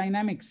changes the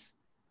dynamics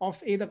of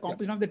the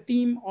composition of the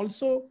team.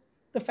 Also,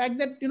 the fact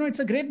that, it's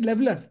a great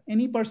leveler.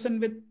 Any person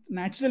with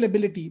natural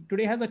ability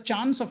today has a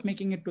chance of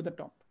making it to the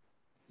top.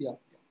 Yeah.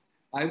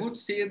 I would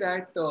say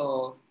that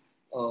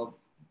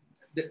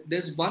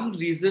there's one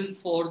reason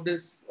for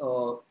this,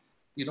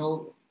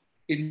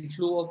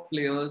 inflow of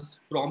players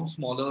from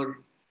smaller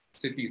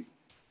cities.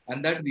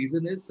 And that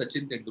reason is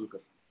Sachin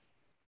Tendulkar.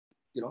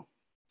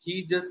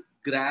 He just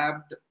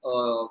grabbed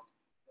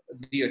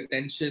the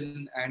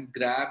attention and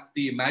grabbed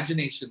the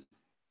imagination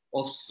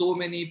of so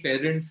many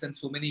parents and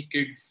so many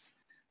kids.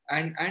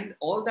 And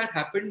all that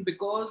happened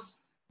because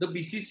the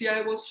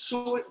BCCI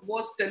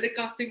was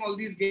telecasting all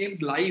these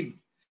games live.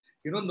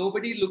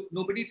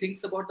 Nobody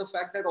thinks about the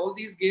fact that all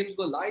these games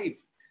were live,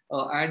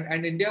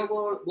 and India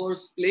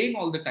was playing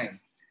all the time.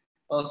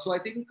 So I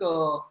think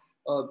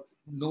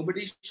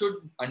nobody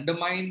should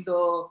undermine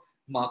the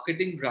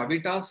marketing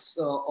gravitas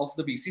of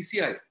the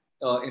BCCI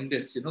in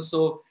this.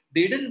 So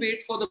they didn't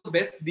wait for the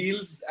best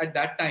deals at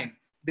that time.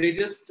 they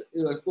just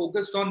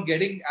focused on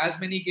getting as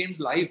many games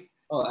live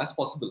as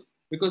possible,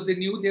 because they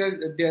knew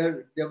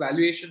their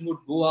valuation would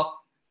go up,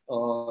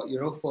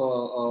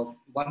 for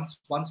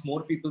once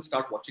more people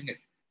start watching it.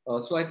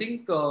 So I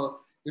think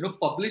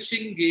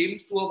publishing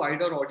games to a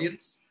wider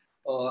audience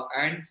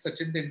and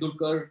Sachin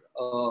Tendulkar,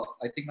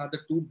 I think, are the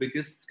two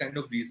biggest kind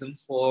of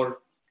reasons for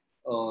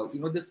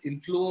this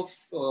inflow of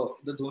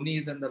the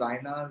Dhonis and the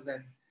Rainas,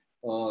 and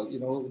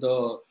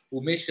the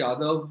Umesh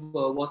Yadav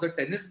was a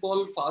tennis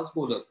ball fast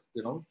bowler,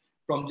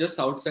 from just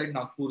outside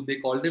Nagpur. They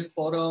called him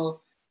for a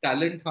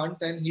talent hunt,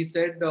 and he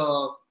said,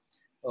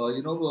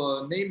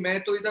 नहीं मैं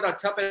तो इधर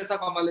अच्छा पैसा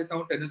कमा लेता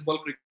हूँ tennis ball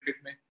cricket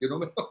में,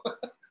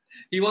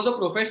 he was a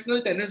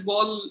professional tennis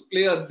ball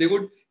player.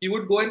 He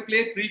would go and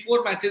play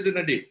 3-4 matches in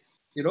a day,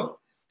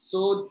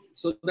 So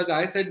the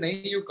guy said,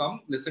 "नहीं, you come,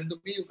 listen to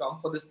me, you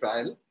come for this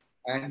trial."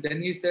 And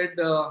then he said,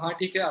 "हाँ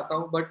ठीक है आता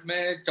हूँ, but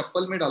मैं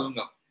चप्पल में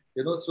डालूंगा."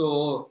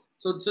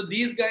 So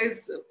these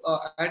guys,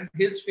 and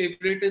his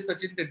favorite is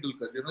Sachin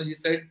Tendulkar. He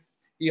said,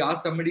 he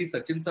asked somebody,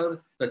 Sachin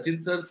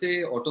sir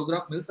से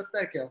autograph मिल सकता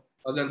है क्या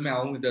अगर मैं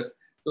आऊँ इधर?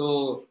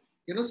 So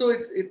so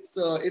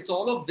it's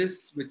all of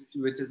this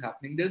which is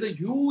happening. There's a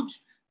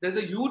huge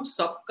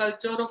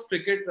subculture of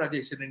cricket,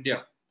 Rajesh, in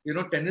India.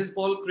 Tennis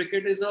ball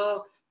cricket is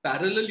a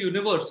parallel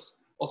universe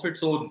of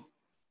its own.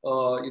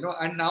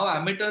 And now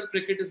amateur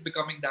cricket is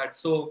becoming that.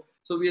 So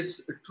we are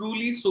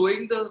truly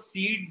sowing the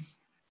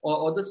seeds,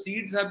 or the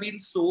seeds have been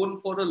sown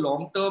for a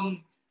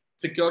long-term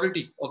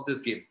security of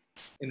this game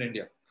in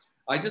India.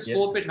 I just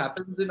hope it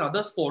happens in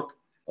other sport.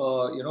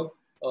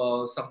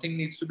 Something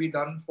needs to be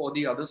done for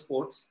the other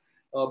sports.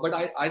 But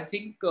I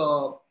think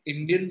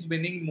Indians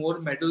winning more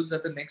medals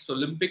at the next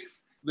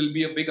Olympics will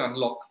be a big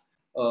unlock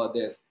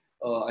there.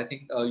 I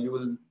think you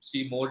will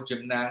see more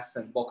gymnasts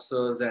and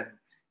boxers and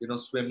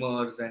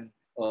swimmers and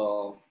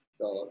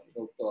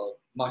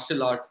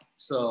martial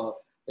arts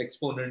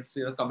exponents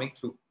coming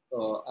through.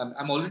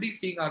 I'm already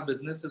seeing, our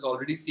business is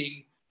already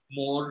seeing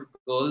more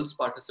girls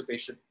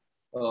participation.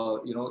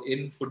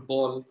 In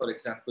football, for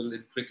example,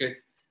 in cricket.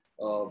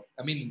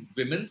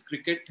 Women's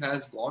cricket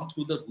has gone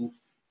through the roof.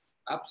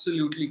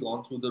 Absolutely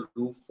gone through the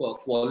roof,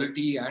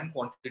 quality and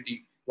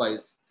quantity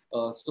wise.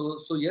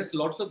 So yes,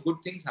 lots of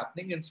good things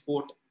happening in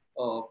sport,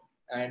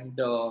 and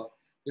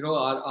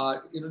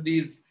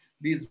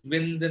these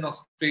wins in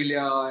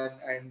Australia,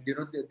 and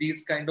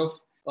these kind of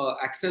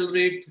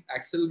accelerate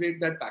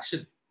that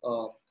passion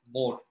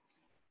more.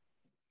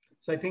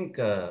 So I think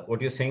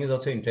what you're saying is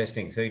also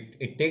interesting. So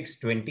it takes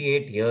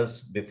 28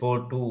 years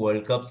before 2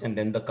 World Cups and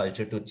then the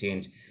culture to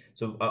change.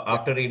 So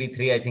after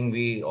 83, I think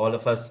all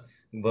of us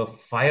were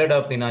fired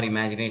up in our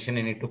imagination,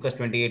 and it took us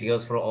 28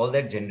 years for all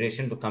that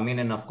generation to come in.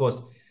 And of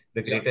course,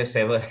 the greatest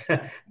ever,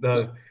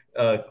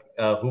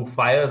 who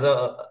fires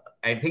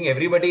I think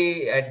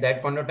everybody at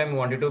that point of time who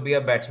wanted to be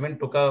a batsman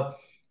took a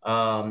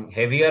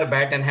heavier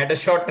bat and had a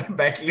short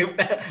bat lift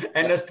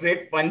and a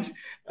straight punch,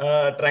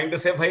 trying to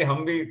say, "Bhai,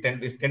 hum bhi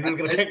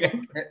Tendulkar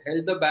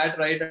held the bat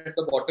right at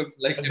the bottom,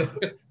 like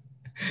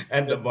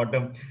at the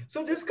bottom."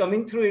 So just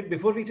coming through it,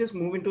 before we just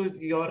move into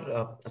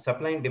your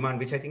supply and demand,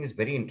 which I think is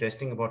very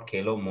interesting about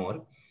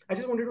KheloMore, I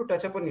just wanted to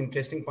touch up on an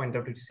interesting point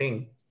that you're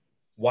saying.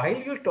 While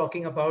you're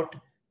talking about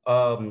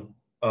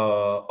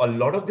a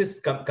lot of this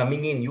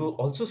coming in, you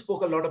also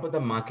spoke a lot about the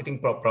marketing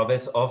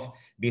prowess of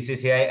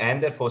BCCI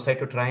and their foresight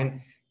to try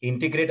and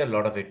integrate a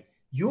lot of it.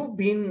 You've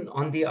been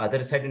on the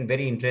other side, and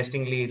very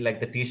interestingly, like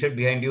the T-shirt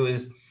behind you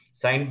is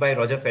signed by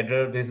Roger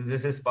Federer.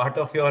 This is part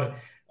of your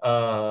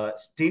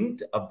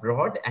stint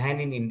abroad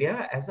and in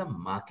India as a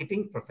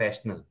marketing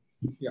professional.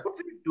 Yeah. What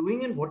were you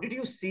doing, and what did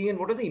you see, and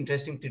what are the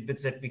interesting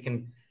tidbits that we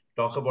can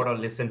talk about or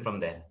listen from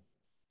there?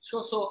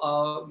 Sure. So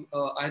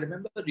I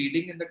remember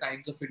reading in the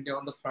Times of India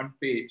on the front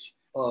page,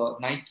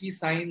 Nike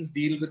signs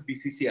deal with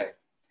BCCI.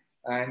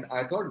 And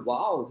I thought,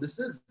 wow, this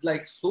is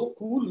like so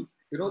cool.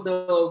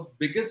 The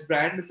biggest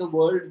brand in the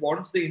world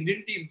wants the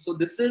Indian team. So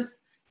this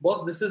is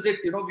it.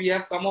 We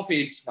have come of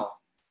age now.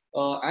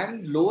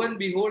 And lo and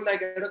behold, I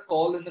get a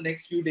call in the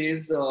next few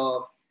days,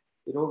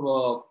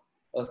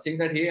 saying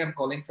that, "Hey, I'm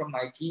calling from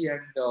Nike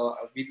and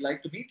we'd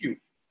like to meet you."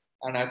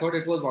 And I thought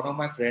it was one of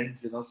my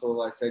friends,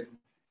 so I said,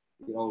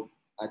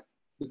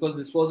 because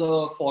this was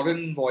a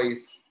foreign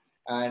voice,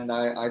 and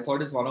I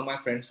thought it's one of my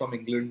friends from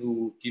England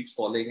who keeps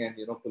calling and,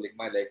 pulling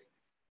my leg.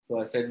 So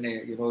I said,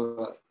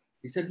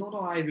 he said, no,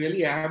 I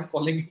really am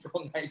calling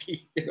from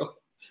Nike,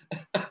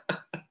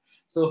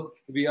 So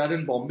we are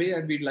in Bombay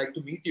and we'd like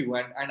to meet you.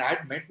 And I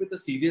had met with a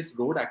serious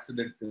road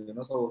accident,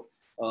 so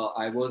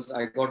I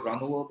got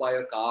run over by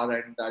a car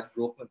and I'd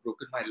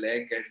broken my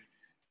leg,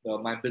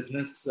 and my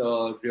business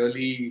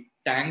really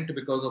tanked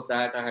because of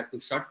that. I had to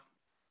shut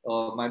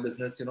my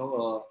business,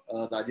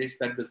 Rajesh,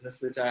 that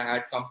business which I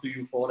had come to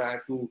you for, I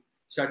had to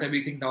shut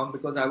everything down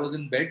because I was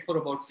in bed for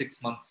about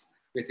 6 months,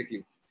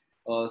 basically.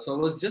 So I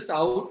was just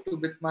out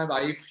with my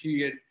wife.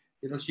 She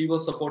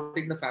was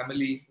supporting the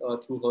family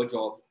through her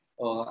job,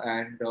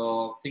 and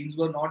things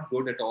were not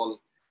good at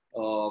all.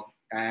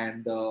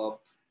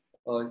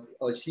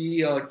 She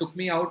took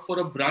me out for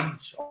a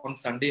brunch on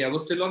Sunday. I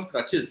was still on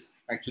crutches,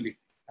 actually.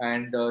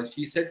 and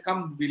she said,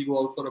 "Come, we'll go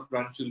out for a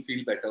brunch. You'll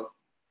feel better."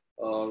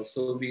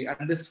 So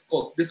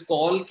this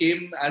call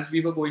came as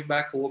we were going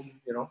back home,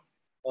 you know.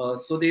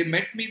 So they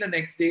met me the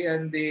next day,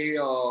 and they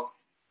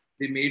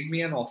made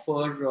me an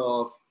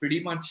offer pretty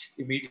much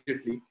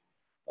immediately,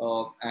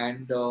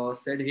 and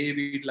said, "Hey,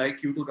 we'd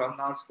like you to run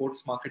our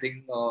sports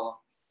marketing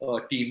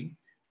team."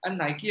 And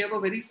Nike have a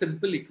very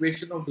simple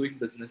equation of doing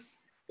business.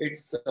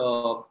 It's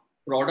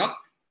product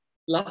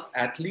plus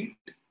athlete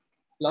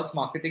plus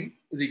marketing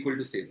is equal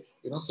to sales.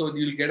 You know, so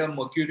you'll get a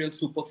Mercurial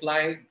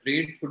Superfly,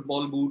 great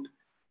football boot,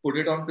 put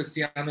it on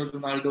Cristiano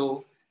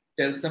Ronaldo,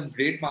 tell some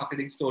great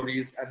marketing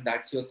stories, and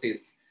that's your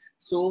sales.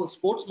 So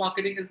sports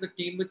marketing is the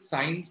team which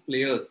signs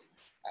players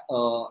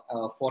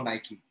for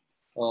Nike.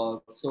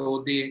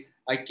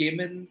 I came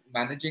in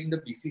managing the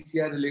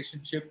BCCI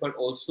relationship, but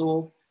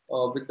also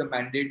with the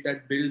mandate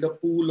that build a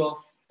pool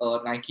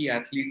of Nike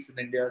athletes in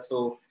India.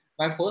 So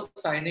my first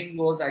signing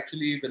was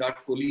actually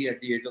Virat Kohli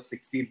at the age of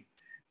 16.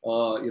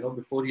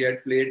 Before he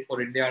had played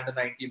for India under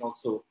 19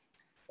 also.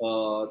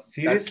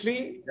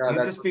 Seriously?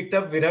 You just picked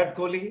up Virat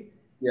Kohli?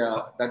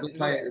 Yeah, that was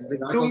my...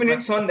 Virat 2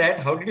 minutes on that.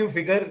 How did you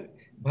figure,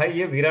 bhai,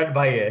 ye Virat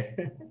bhai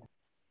hai?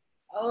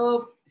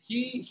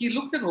 He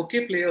looked an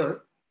okay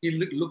player. He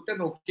looked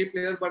an okay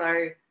player, but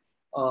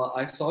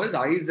I saw his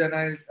eyes and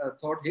I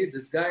thought, hey,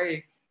 this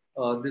guy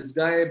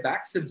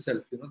backs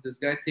himself. You know, this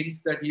guy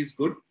thinks that he's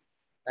good,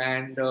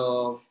 and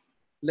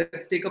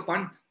let's take a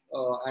punt.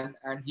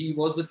 And he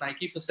was with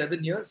Nike for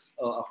 7 years.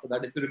 After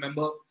that, if you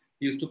remember,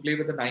 he used to play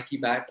with a Nike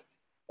bat.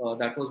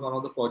 That was one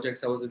of the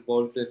projects I was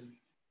involved in.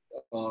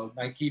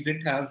 Nike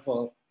didn't have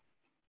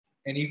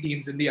any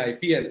teams in the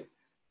IPL.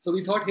 So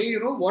we thought, hey, you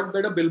know, what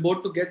better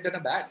billboard to get than a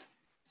bat?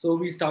 So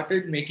we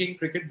started making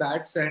cricket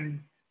bats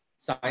and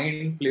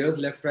signed players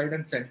left, right,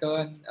 and center,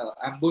 and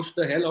ambushed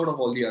the hell out of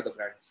all the other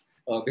brands,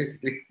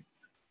 basically.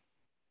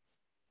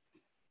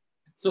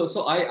 So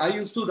I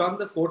used to run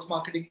the sports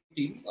marketing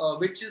team,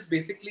 which is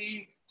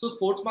basically, so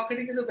sports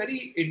marketing is a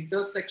very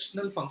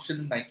intersectional function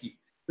in Nike,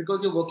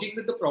 because you're working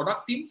with the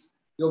product teams,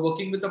 you're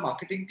working with the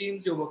marketing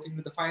teams, you're working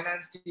with the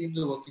finance teams,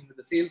 you're working with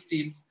the sales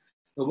teams,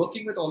 you're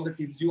working with all the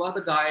teams. You are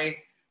the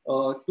guy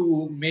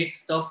to make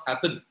stuff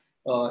happen,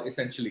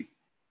 essentially.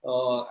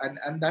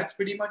 And that's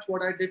pretty much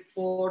what I did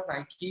for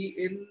Nike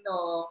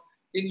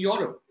in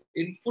Europe,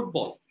 in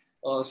football.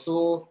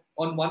 So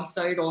on one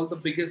side, all the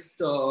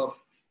biggest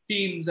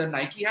teams, and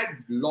Nike had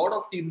a lot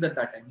of teams at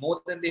that time,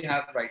 more than they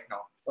have right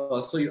now.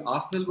 So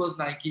Arsenal was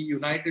Nike,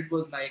 United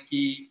was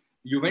Nike,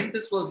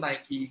 Juventus was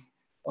Nike,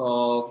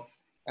 so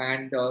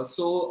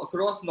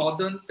across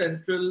northern,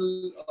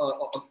 central,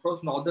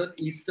 across northern,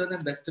 eastern,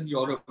 and western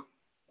Europe,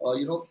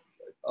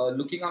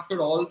 looking after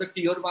all the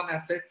tier 1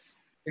 assets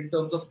in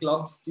terms of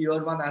clubs,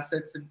 tier 1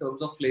 assets in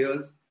terms of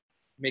players,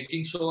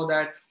 making sure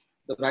that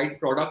the right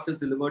product is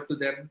delivered to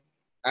them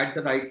at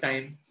the right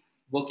time,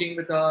 working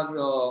with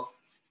our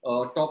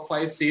top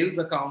 5 sales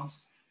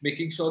accounts,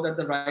 making sure that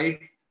the right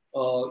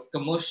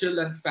commercial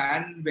and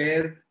fan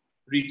wear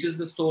reaches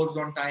the stores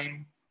on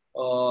time.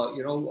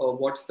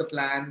 What's the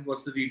plan?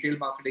 What's the retail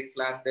marketing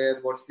plan there?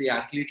 What's the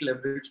athlete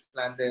leverage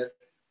plan there?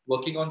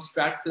 Working on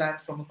strat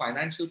plans from a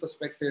financial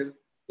perspective.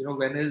 You know,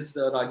 when is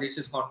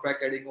Rajesh's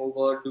contract getting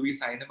over? Do we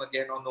sign him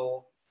again or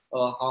no?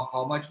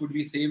 How much would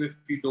we save if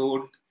we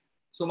don't?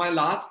 So one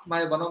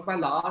of my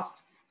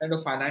last kind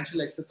of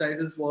financial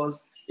exercises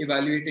was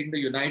evaluating the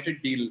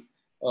United deal,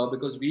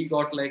 because we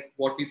got like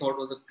what we thought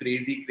was a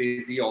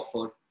crazy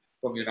offer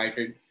from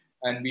United.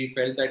 And we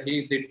felt that,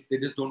 hey, they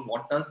just don't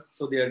want us,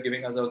 so they are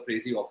giving us a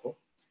crazy offer.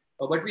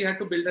 But we had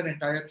to build an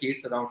entire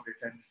case around it.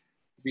 And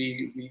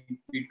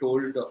we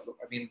told,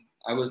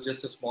 I was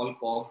just a small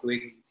cog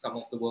doing some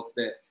of the work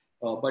there.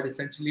 But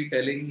essentially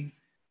telling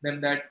them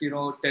that,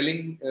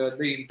 telling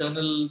the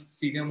internal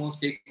senior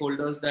most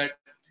stakeholders that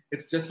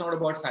it's just not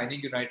about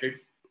signing United.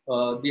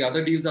 The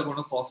other deals are going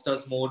to cost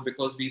us more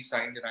because we've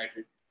signed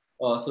United.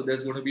 So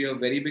there's going to be a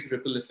very big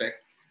ripple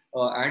effect.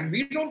 And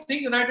we don't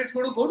think United's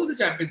going to go to the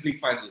Champions League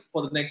final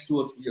for the next 2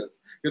 or 3 years,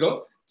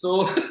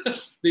 So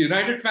the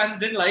United fans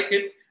didn't like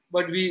it,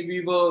 but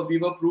we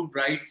were proved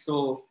right.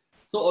 So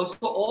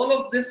all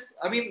of this,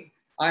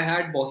 I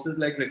had bosses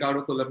like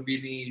Riccardo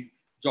Colombini,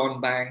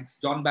 John Banks.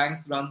 John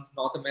Banks runs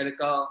North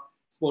America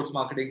sports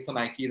marketing for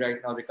Nike right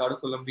now. Riccardo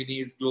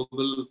Colombini is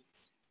global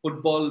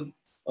football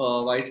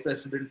vice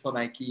president for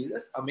Nike.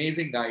 Just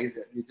amazing guys.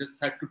 You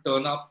just had to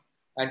turn up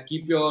and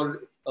keep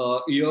your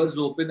ears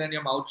open and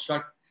your mouth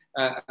shut.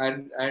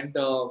 And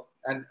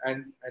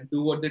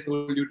do what they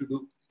told you to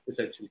do,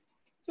 essentially.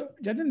 So,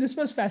 Jatin, this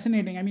was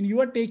fascinating. I mean, you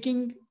are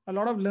taking a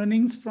lot of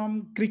learnings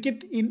from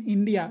cricket in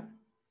India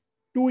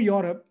to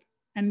Europe,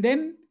 and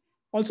then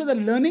also the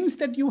learnings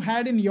that you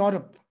had in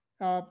Europe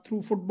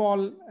through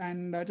football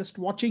and just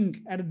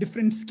watching at a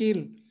different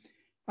scale.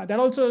 That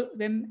also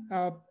then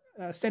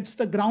sets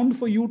the ground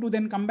for you to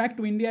then come back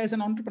to India as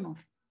an entrepreneur.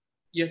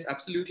 Yes,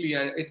 absolutely.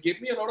 It gave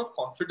me a lot of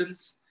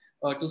confidence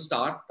to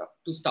start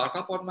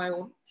up on my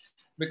own,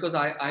 because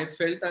I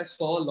felt I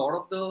saw a lot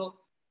of the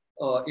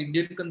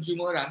Indian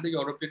consumer and the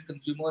European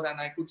consumer, and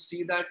I could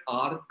see that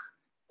arc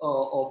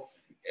of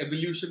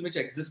evolution which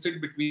existed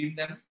between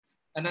them.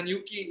 And I knew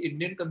कि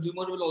Indian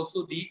consumer will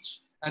also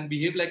reach and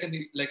behave like a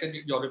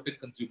European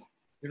consumer.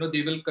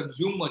 They will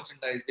consume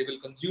merchandise, they will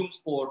consume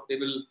sport, they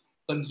will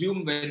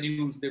consume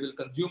venues, they will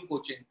consume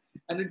coaching,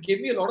 and it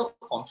gave me a lot of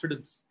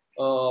confidence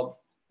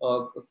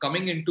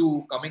coming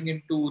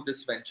into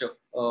this venture.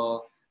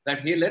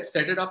 That hey, let's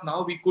set it up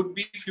now. We could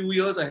be a few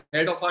years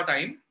ahead of our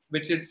time,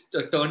 which it's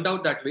turned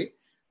out that way.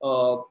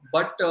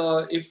 But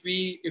if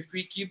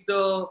we keep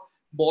the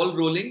ball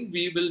rolling,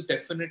 we will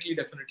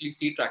definitely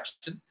see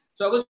traction.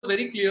 So I was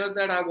very clear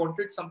that I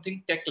wanted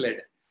something tech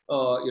led,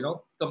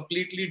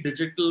 completely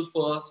digital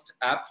first,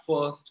 app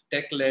first,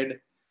 tech led,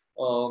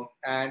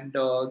 and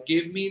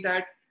gave me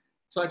that.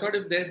 So I thought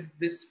if there's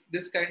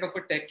this kind of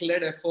a tech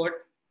led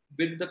effort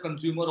with the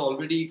consumer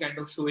already kind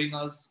of showing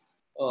us,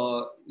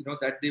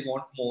 that they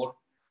want more.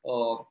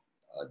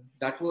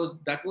 That was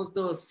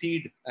the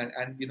seed, and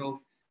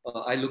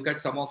I look at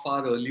some of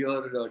our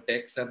earlier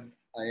decks, and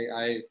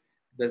I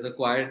there's a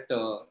quiet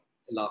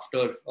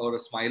laughter or a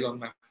smile on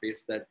my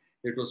face that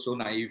it was so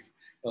naive.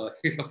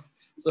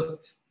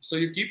 So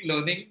you keep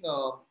learning,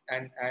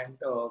 and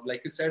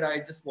like you said, I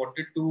just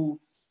wanted to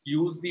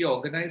use the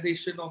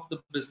organization of the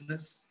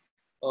business,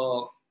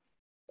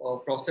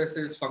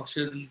 processes,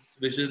 functions,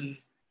 vision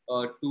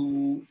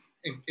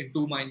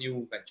into my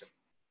new venture.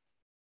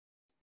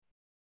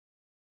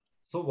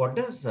 So what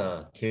does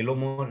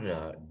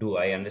KheloMore do?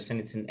 I understand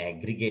it's an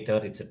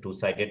aggregator. It's a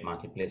two-sided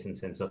marketplace in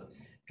sense of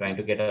trying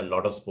to get a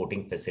lot of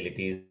sporting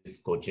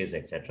facilities, coaches,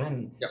 etc.,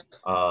 and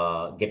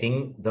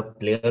getting the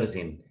players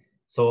in.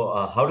 So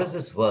how does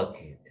this work?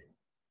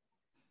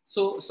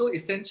 So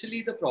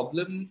essentially, the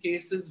problem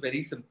case is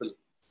very simple.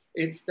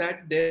 It's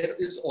that there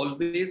is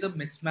always a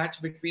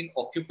mismatch between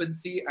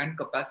occupancy and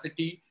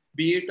capacity,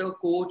 be it a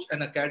coach,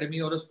 an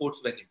academy, or a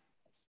sports venue.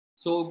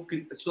 So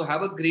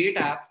have a great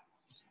app.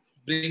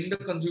 Bring the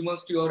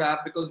consumers to your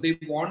app because they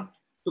want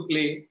to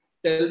play.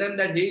 Tell them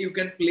that, hey, you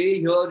can play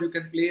here, you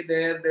can play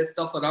there, there's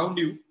stuff around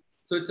you.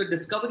 So it's a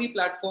discovery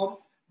platform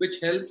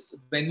which helps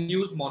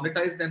venues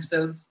monetize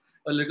themselves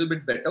a little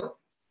bit better.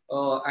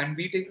 And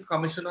we take a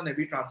commission on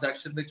every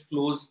transaction which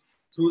flows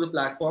through the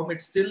platform.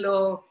 It's still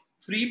a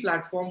free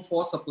platform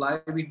for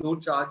supply. We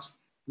don't charge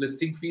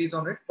listing fees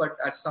on it, but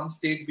at some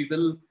stage we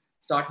will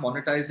start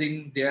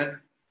monetizing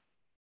their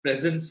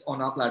presence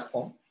on our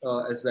platform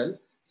as well.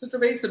 So it's a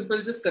very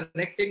simple, just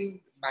connecting,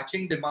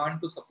 matching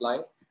demand to supply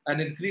and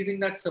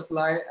increasing that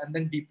supply, and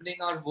then deepening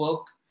our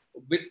work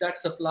with that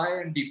supply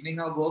and deepening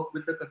our work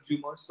with the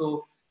consumer.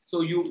 So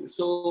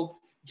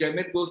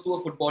Jaimit goes to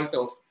a football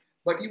turf,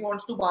 but he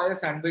wants to buy a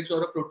sandwich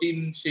or a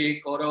protein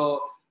shake or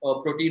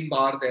a protein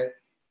bar there.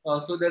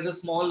 So there's a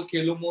small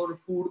KheloMore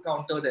food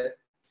counter there,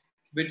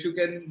 which you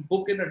can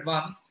book in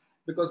advance,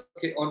 because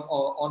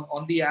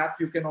on the app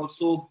you can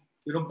also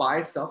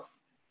buy stuff.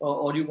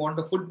 Or you want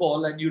a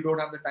football and you don't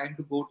have the time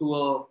to go to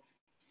a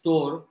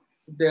store,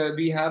 there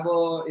we have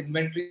a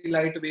inventory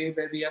light way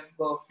where we have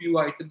a few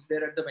items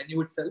there at the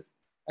menu itself,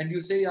 and you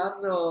say,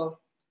 I've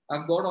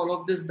got all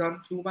of this done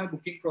through my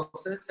booking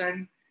process,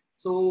 and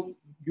so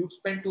you've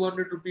spent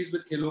 200 rupees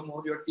with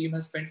KheloMore, your team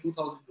has spent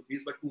 2,000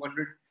 rupees, but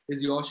 200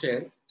 is your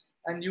share,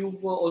 and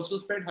you've also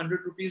spent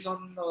 100 rupees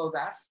on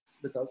VAS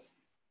with us.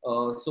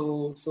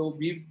 So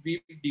we've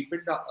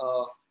deepened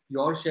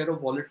your share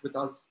of wallet with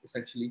us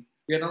essentially.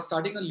 We are now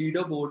starting a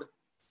leaderboard.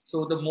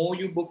 So the more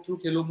you book through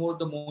KheloMore,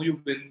 the more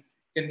you win.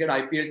 You can get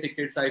IPL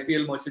tickets,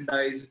 IPL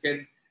merchandise. You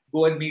can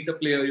go and meet a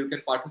player. You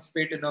can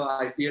participate in an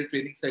IPL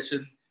training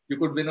session. You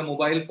could win a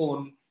mobile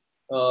phone.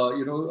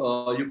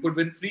 You could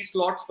win free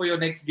slots for your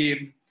next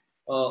game.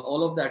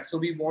 All of that. So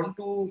we want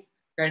to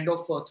kind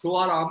of throw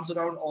our arms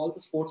around all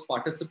the sports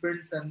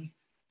participants and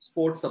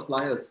sports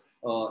suppliers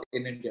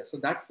in India. So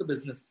that's the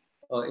business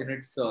in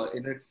its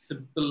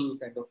simple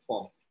kind of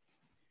form.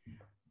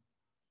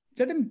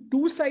 Jatin,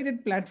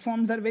 two-sided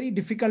platforms are very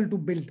difficult to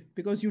build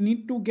because you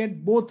need to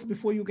get both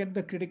before you get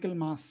the critical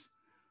mass.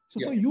 So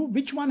for you,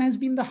 which one has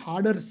been the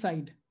harder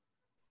side?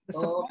 The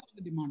supply or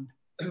the demand?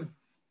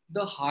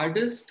 The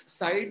hardest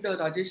side,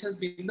 Rajesh, has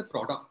been the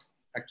product,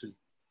 actually.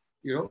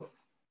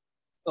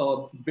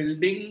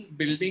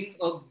 Building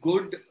a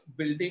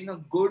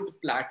good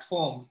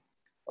platform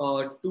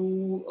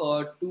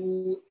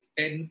to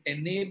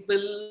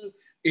enable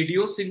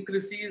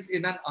idiosyncrasies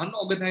in an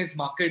unorganized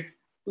market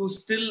to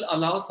still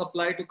allow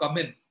supply to come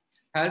in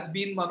has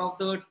been one of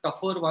the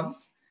tougher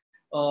ones.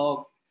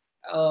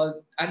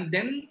 And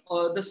then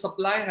the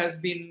supply has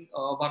been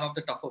one of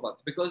the tougher ones,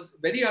 because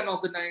very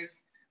unorganized.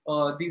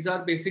 These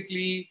are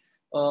basically,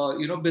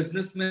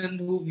 businessmen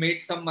who've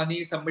made some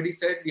money. Somebody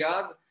said,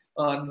 yaar,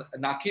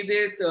 nakhi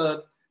de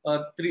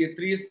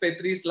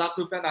 30 lakh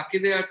rupiya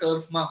nakhi de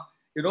turf ma,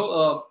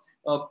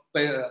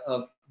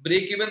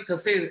 break even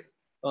thase,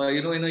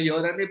 in a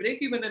year, and they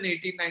break even in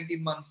 18,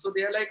 19 months. So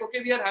they are like, okay,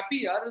 we are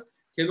happy, yaar.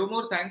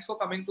 KheloMore, thanks for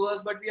coming to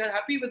us, but we are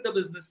happy with the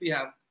business we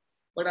have.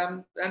 But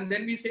and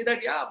then we say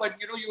that, yeah, but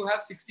you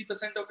have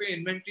 60% of your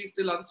inventory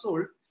still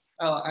unsold,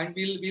 and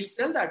we'll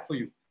sell that for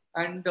you.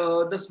 And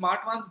the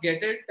smart ones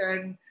get it,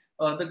 and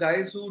The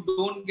guys who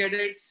don't get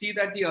it see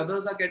that the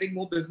others are getting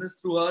more business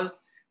through us.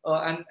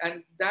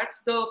 And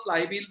that's the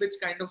flywheel which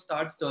kind of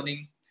starts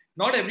turning.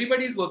 Not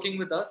everybody is working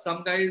with us.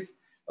 Some guys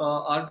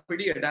are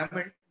pretty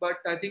adamant, but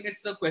I think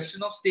it's a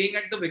question of staying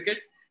at the wicket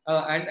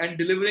and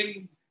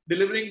delivering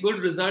good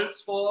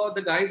results for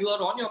the guys who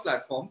are on your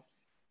platform.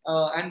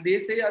 And they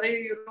say,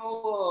 "Arey,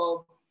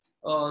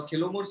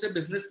 KheloMore se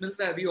business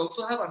milta hai." We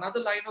also have another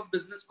line of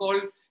business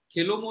called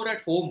KheloMore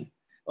at home,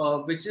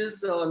 which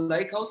is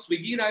like how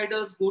Swiggy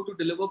riders go to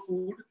deliver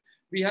food.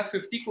 We have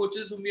 50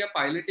 coaches whom we are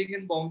piloting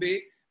in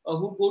Bombay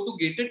who go to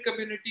gated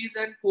communities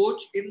and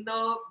coach in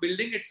the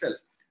building itself,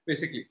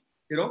 basically.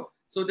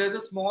 So there's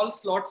a small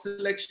slot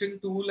selection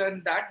tool,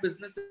 and that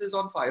business is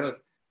on fire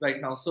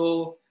right now.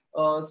 So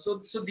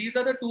these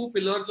are the two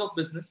pillars of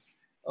business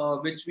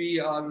which we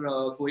are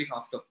going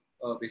after,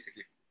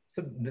 basically.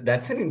 So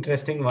that's an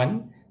interesting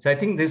one. So I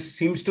think this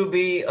seems to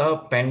be a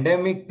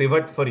pandemic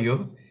pivot for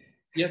you.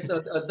 Yes,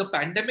 the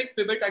pandemic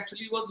pivot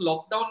actually was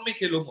lockdown mein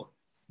KheloMore.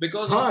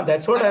 Because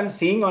that's what I'm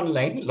seeing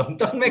online.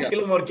 Lockdown mein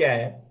KheloMore kya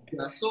hai?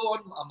 Yeah, so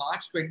on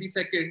March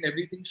 22nd,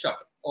 everything shut.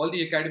 All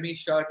the academies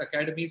shut.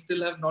 Academies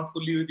still have not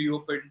fully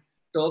reopened.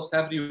 Turfs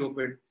have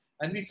reopened.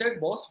 And we said,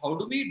 boss, how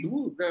do we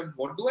do?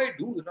 What do I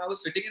do? I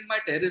was sitting in my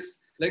terrace,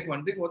 like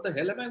wondering, what the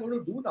hell am I going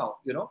to do now?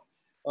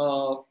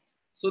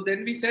 So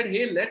then we said,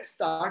 hey, let's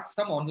start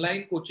some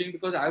online coaching,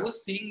 because I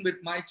was seeing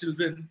with my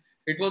children,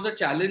 it was a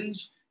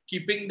challenge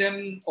keeping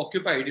them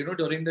occupied,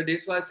 during the day.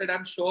 So I said,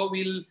 I'm sure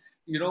we'll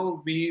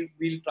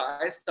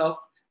try stuff.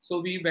 So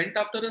we went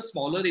after a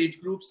smaller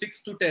age group,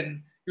 6 to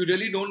 10. You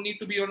really don't need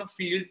to be on a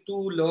field to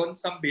learn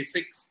some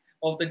basics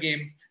of the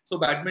game. So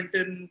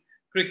badminton,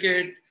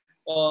 cricket,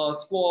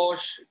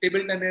 squash,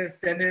 table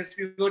tennis,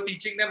 we were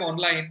teaching them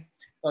online.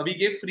 We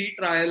gave free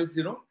trials,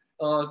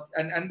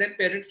 and then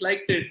parents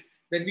liked it.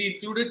 Then we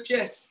included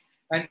chess,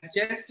 and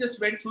chess just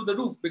went through the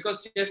roof because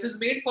chess is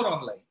made for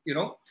online,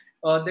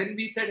 Then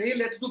we said, hey,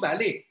 let's do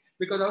ballet,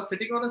 because I was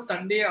sitting on a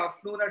Sunday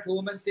afternoon at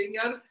home and saying,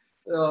 yaar,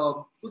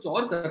 kuch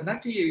aur karna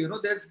chahiye,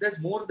 there's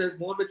more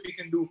which we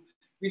can do.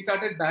 We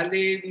started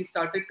ballet, we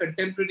started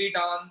contemporary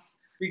dance.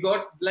 We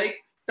got like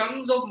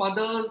tons of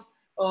mothers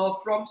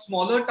from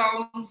smaller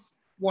towns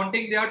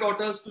wanting their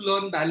daughters to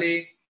learn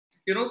ballet,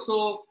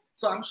 so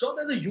I'm sure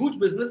there's a huge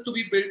business to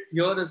be built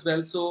here as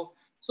well.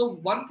 So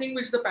one thing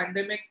which the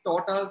pandemic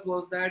taught us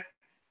was that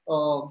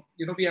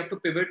we have to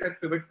pivot and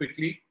pivot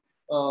quickly.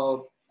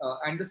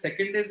 And the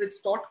second is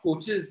it's taught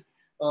coaches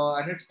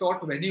and it's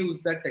taught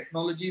venues that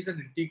technology is an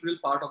integral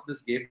part of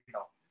this game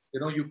now.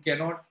 You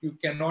cannot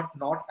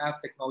not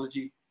have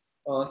technology.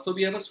 So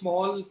we have a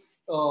small,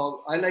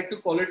 I like to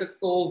call it a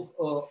cove,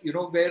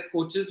 where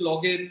coaches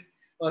log in.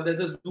 There's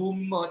a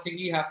Zoom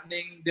thingy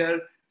happening.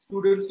 Their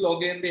students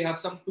log in. They have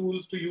some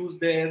tools to use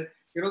there.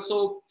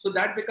 So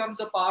that becomes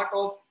a part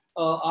of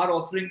our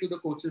offering to the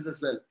coaches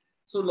as well.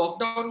 So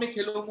lockdown mein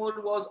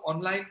KheloMore was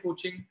online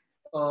coaching,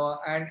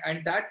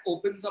 and that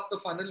opens up the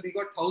funnel. We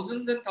got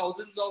thousands and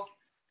thousands of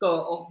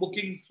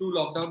bookings through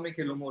lockdown mein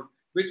KheloMore,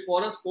 which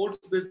for a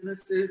sports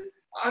business is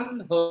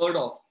unheard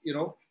of.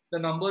 The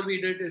number we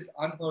did is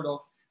unheard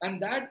of,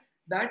 and that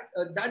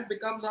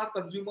becomes our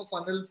consumer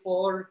funnel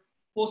for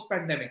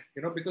post-pandemic.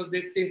 Because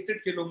they've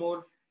tasted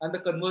KheloMore and the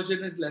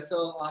conversion is lesser.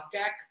 Our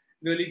CAC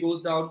really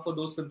goes down for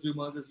those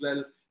consumers as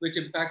well, which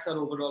impacts our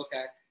overall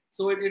CAC.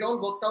 So it all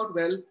worked out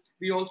well.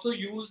 We also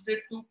used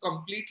it to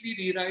completely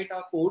rewrite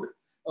our code,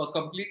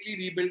 completely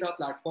rebuild our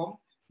platform,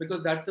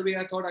 because that's the way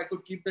I thought I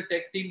could keep the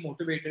tech team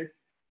motivated,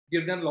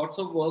 give them lots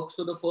of work.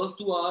 So the first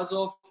 2 hours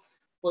of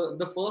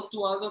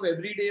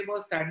every day were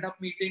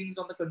stand-up meetings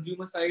on the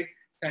consumer side,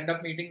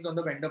 stand-up meetings on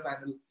the vendor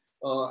panel.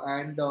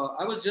 And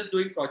I was just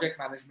doing project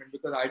management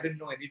because I didn't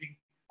know anything.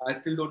 I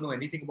still don't know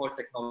anything about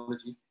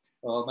technology.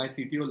 My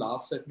CTO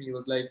laughs at me. He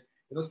was like,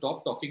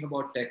 stop talking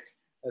about tech.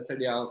 I said,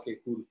 yeah, okay,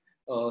 cool.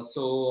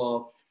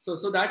 So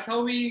that's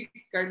how we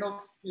kind of,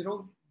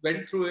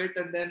 went through it.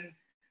 And then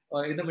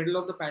in the middle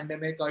of the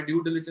pandemic, our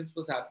due diligence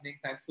was happening.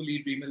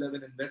 Thankfully,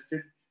 Dream11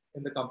 invested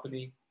in the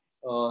company.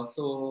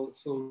 So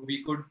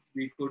we could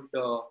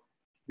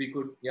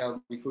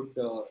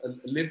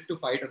live to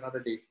fight another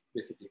day,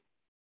 basically.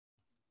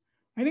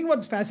 I think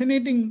what's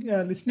fascinating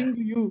listening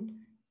to you,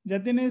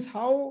 Jatin, is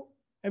how,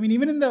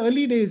 even in the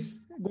early days,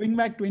 going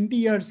back 20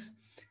 years,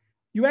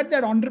 you had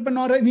that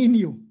entrepreneur in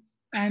you.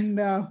 And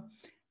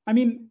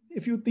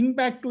if you think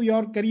back to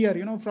your career,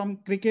 from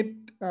cricket,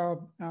 you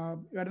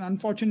had an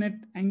unfortunate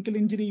ankle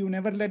injury. You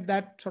never let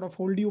that sort of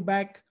hold you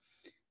back.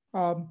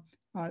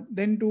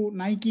 Then to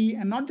Nike,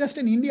 and not just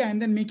in India,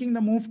 and then making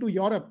the move to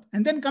Europe,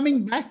 and then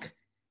coming back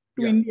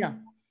to India.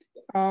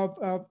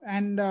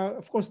 And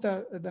of course,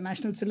 the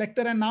national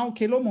selector, and now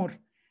KheloMore.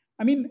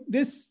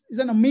 This is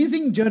an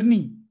amazing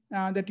journey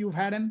that you've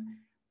had. And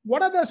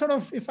what are the sort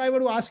of, if I were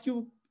to ask you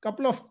a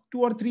couple of 2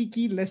 or 3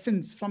 key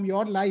lessons from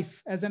your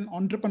life as an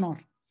entrepreneur?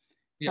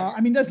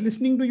 Just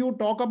listening to you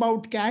talk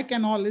about CAC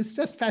and all is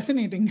just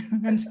fascinating,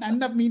 and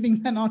stand-up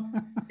meetings and all.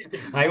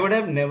 I would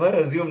have never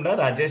assumed,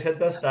 Rajesh, at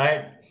the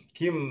start,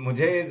 कि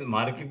मुझे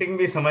marketing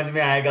भी समझ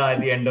में आएगा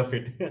at the end of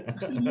it.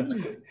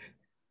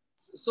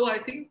 So I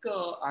think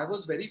I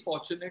was very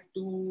fortunate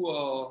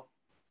to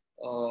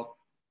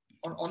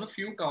on a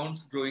few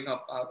counts growing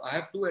up. I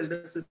have two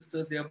elder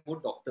sisters. They are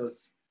both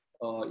doctors.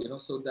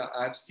 So that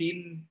I've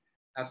seen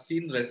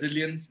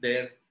resilience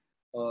there.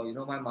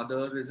 My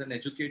mother is an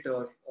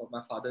educator.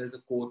 My father is a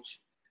coach.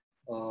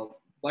 Uh,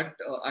 but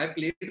I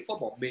played for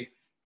Bombay,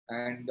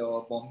 and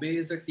Bombay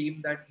is a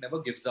team that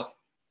never gives up.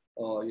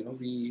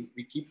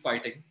 We keep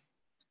fighting.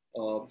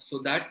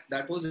 So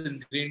that was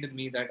ingrained in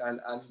me that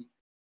I'll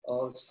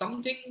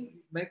something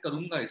मैं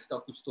करूँगा इसका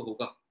कुछ तो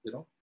होगा,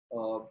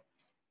 uh,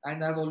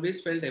 and I've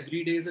always felt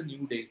every day is a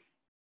new day.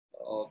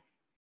 Uh,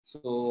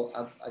 so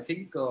I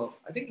think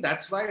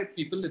that's why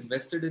people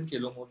invested in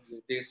KheloMore.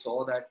 They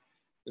saw that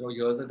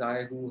here's a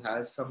guy who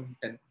has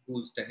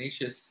who's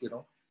tenacious.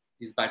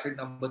 He's batted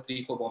number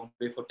 3 for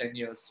Bombay for 10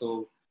 years,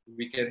 so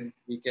we can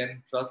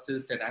trust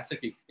his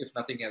tenacity if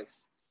nothing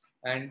else.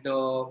 And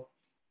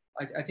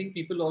I think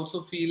people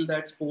also feel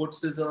that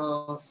sports is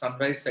a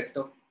sunrise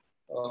sector,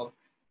 uh,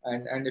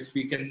 and if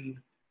we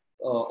can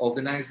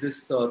organize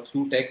this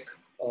through tech,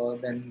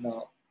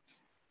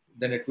 then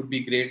it would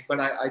be great.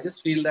 But I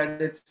just feel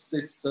that it's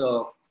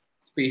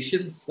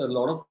patience. A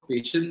lot of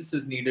patience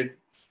is needed.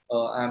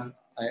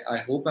 I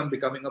hope I'm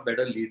becoming a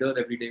better leader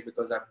every day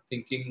because I'm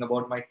thinking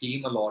about my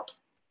team a lot.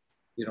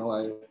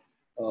 And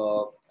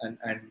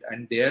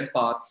their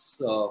paths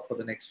for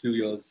the next few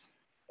years.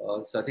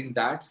 So I think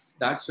that's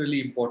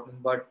really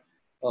important. But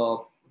uh,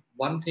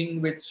 one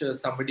thing which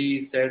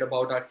somebody said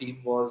about our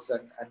team was,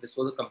 and this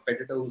was a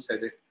competitor who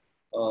said it,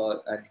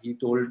 and he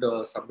told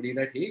somebody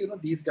that, hey,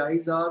 these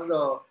guys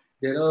are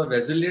they're a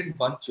resilient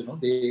bunch.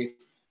 They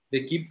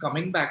keep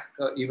coming back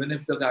even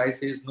if the guy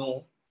says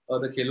no.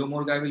 The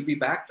KheloMore guy will be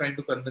back trying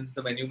to convince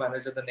the menu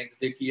manager the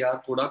next day कि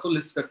यार थोड़ा तो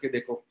list करके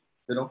देखो,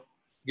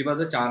 give us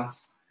a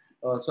chance.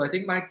 So I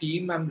think my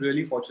team, I'm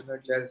really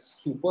fortunate. They're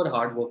super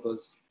hard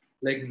workers,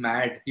 like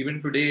mad.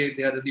 Even today,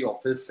 they are in the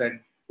office and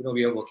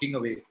we are working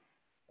away.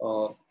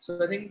 So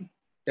I think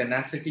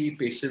tenacity,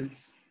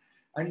 patience,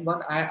 and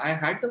I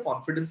had the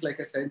confidence, like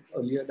I said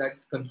earlier, that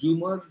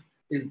consumer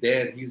is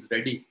there. He's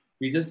ready.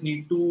 We just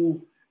need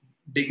to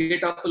dig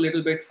it up a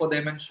little bit for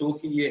them and show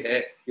ki ye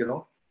hai.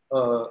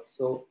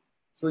 So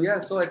yeah.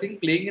 So I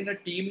think playing in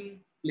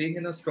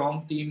a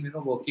strong team,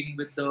 working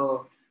with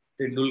the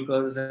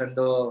Tendulkars and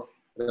the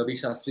Ravi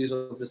Shastris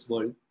of this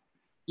world.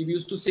 He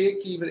used to say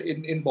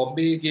in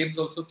Bombay games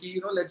also,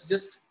 let's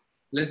just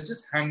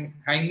hang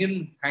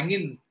in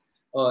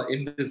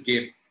this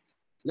game.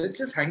 Let's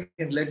just hang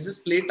in. Let's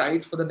just play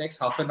tight for the next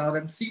half an hour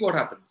and see what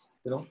happens.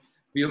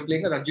 We were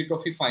playing a Ranji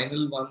Trophy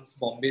final once,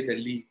 Bombay,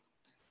 Delhi,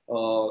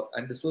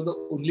 and this was the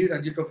only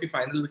Ranji Trophy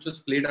final which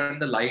was played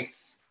under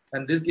lights.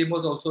 And this game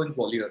was also in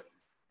Gwalior,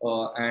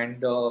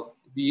 and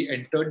we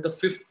entered the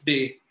 5th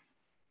day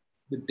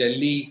with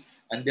Delhi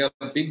and their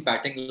big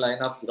batting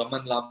lineup,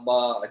 Raman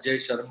Lamba, Ajay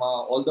Sharma,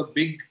 all the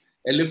big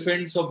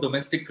elephants of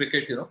domestic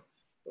cricket,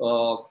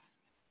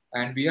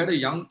 and we had a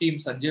young team.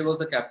 Sanjay was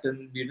the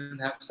captain. We didn't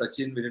have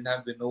Sachin, we didn't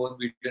have Vinod,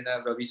 we didn't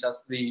have Ravi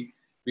Shastri,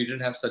 we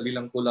didn't have Salil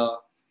Ankola.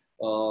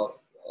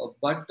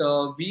 But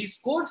we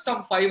scored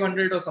some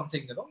 500 or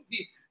something,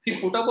 We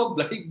put up a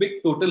bloody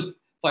big total,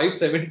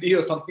 570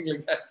 or something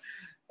like that,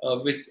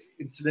 which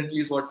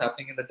incidentally is what's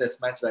happening in the test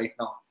match right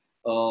now.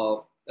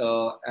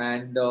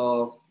 And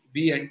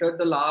we entered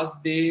the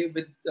last day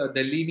with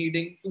Delhi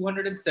needing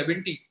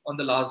 270 on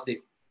the last day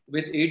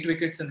with 8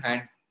 wickets in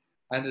hand.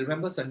 And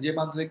remember Sanjay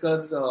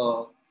Manjrekar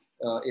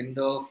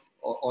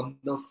on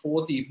the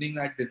 4th evening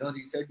at dinner,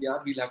 he said, "Yeah,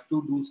 we'll have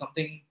to do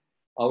something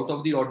out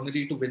of the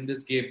ordinary to win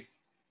this game."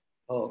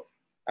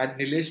 And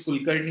Nilesh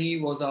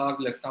Kulkarni was our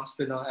left-arm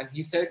spinner, and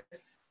he said,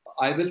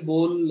 "I will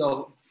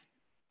bowl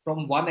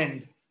from one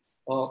end.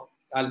 I'll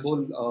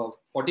bowl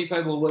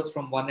 45 overs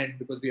from one end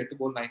because we had to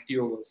bowl 90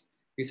 overs."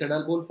 He said,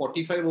 "I'll bowl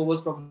 45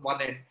 overs from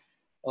one end,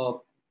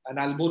 and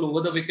I'll bowl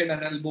over the wicket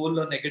and I'll bowl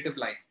a negative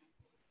line,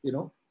 you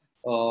know."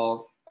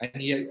 And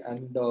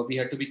we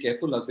had to be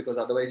careful because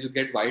otherwise you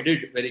get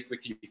wided very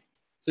quickly.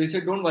 So he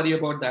said, "Don't worry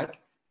about that.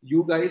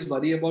 You guys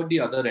worry about the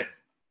other end."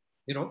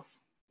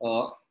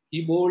 He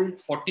bowled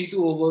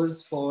 42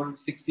 overs for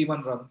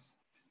 61 runs.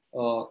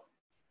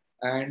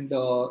 And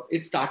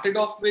it started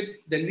off with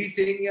Delhi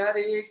saying, "Yaar,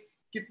 ye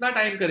kitna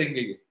time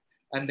karenge ye?"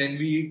 And then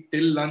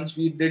till lunch,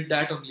 we did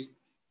that only.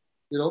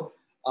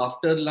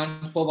 After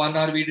lunch for 1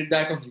 hour, we did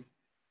that only.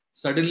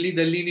 Suddenly,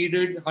 Delhi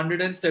needed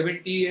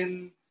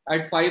 170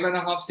 at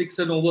 5.5, 6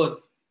 and over.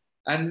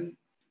 And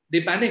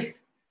they panicked.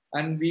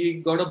 And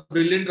we got a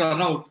brilliant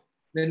run out.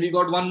 Then we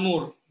got one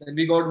more. Then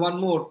we got one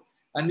more.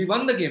 And we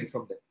won the game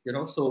from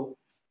there, So,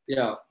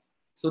 yeah.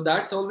 So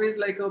that's always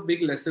like a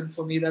big lesson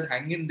for me, that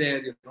hang in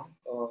there,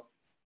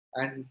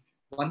 and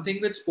one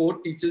thing which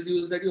sport teaches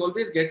you is that you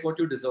always get what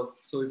you deserve.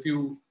 So if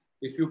you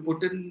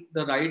put in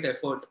the right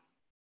effort,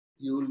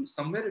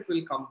 somewhere it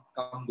will come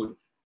good.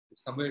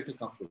 Somewhere it will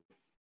come good.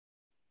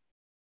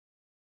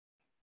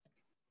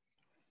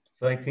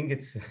 So I think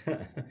it's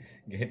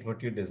get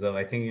what you deserve.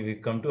 I think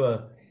we've come to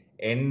a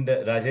end,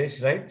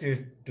 Rajesh, right?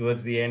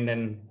 Towards the end,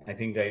 and I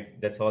think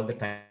that's all the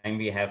time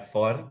we have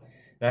for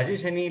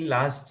Rajesh, any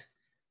last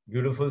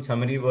beautiful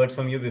summary words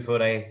from you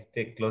before I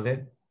close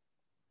it?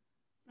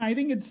 I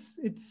think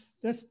it's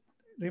just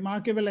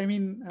remarkable. I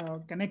mean,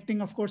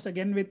 connecting, of course,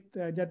 again with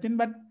Jatin,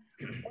 but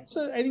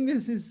also I think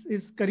this is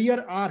his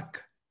career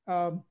arc.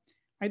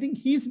 I think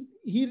he's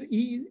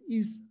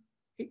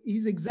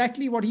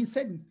exactly what he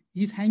said.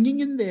 He's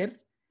hanging in there,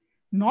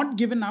 not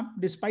given up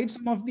despite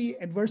some of the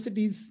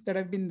adversities that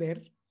have been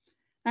there,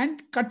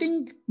 and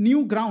cutting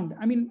new ground.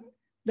 I mean,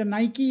 the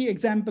Nike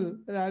example,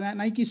 the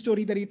Nike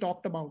story that he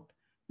talked about,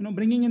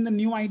 bringing in the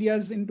new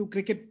ideas into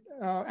cricket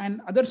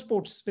and other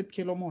sports with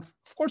KheloMore.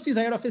 Of course, he's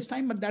ahead of his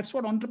time, but that's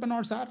what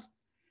entrepreneurs are.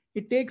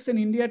 It takes in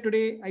India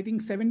today, I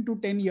think 7 to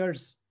 10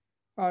 years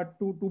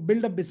to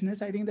build a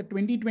business. I think the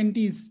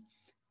 2020s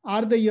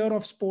are the year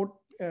of sport.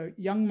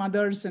 Young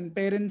mothers and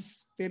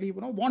parents really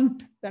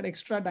want that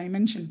extra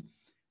dimension.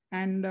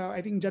 And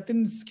I think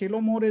Jatin's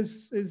KheloMore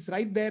is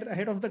right there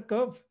ahead of the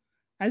curve,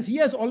 as he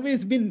has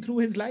always been through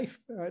his life.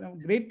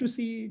 Great to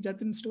see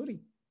Jatin's story.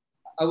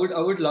 I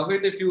would love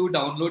it if you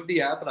download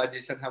the app,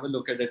 Rajesh, and have a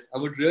look at it. I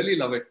would really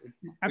love it.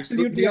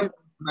 Absolutely.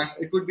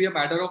 It would be a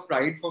matter of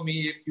pride for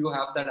me if you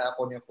have that app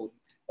on your phone.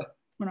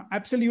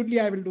 Absolutely,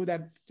 I will do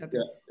that, Jatin.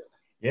 Yeah.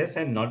 Yes,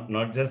 and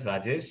not just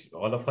Rajesh.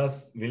 All of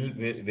us will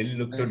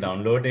look to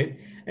download it.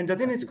 And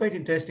Jatin, it's quite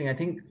interesting. I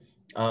think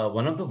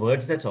one of the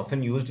words that's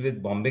often used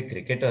with Bombay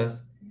cricketers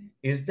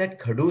is that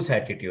khadus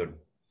attitude.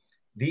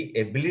 The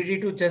ability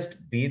to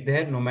just be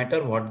there no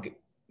matter what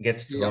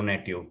gets thrown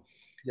at you.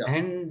 Yeah.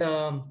 And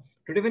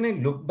today when I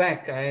look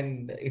back,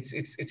 and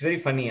it's very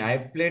funny.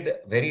 I've played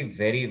very,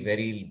 very,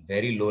 very,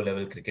 very low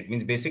level cricket,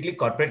 means basically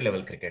corporate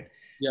level cricket.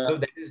 Yeah. So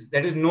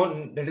that is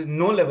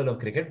no level of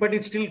cricket, but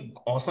it's still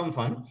awesome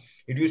fun.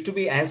 It used to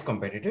be as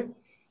competitive.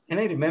 And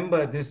I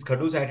remember this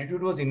khadus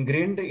attitude was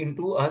ingrained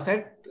into us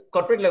at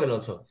corporate level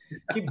also.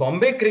 कि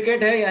Bombay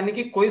cricket है, यानी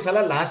कि कोई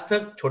साला last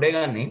तक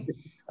छोड़ेगा नहीं.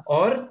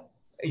 और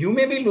you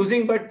may be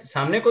losing, but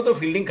सामने को तो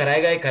fielding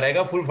कराएगा ही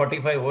कराएगा, full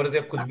 45 overs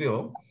या कुछ भी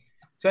हो.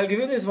 So I'll give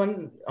you this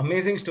one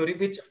amazing story,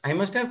 which I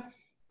must have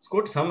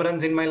scored some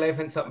runs in my life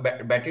and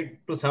batted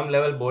to some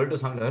level, bowled to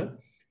some level.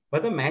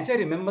 But the match I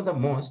remember the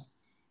most,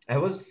 I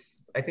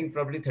was, I think,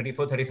 probably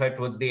 34, 35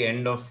 towards the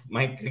end of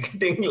my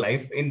cricketing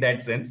life in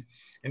that sense.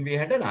 And we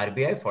had an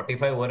RBI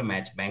 45 over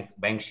match,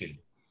 Bank Shield.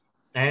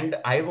 And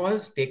I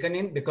was taken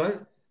in because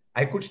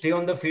I could stay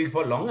on the field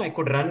for long. I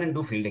could run and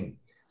do fielding.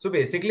 So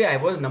basically, I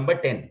was number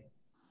 10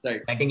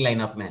 batting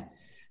lineup man.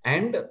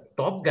 And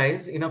top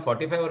guys in a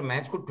 45 over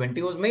match could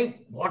 20 overs में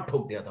बहुत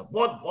ठोक दिया था,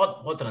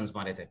 बहुत runs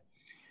मारे थे.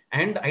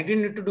 And I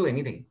didn't need to do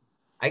anything.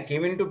 I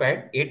came into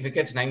bat, 8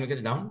 wickets, 9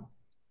 wickets down,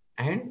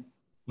 and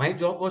my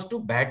job was to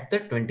bat the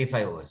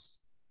 25 overs.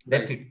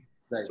 That's it.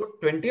 Right. So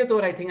 20th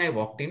over, I think I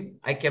walked in.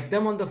 I kept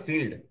them on the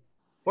field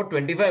for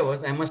 25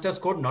 overs. I must have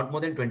scored not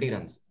more than 20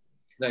 runs.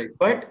 Right.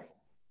 But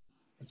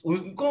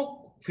उनको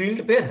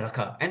field पे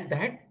रखा, and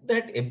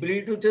that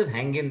ability to just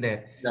hang in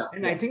there. Yeah.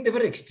 And I think they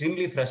were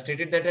extremely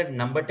frustrated that at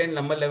number 10,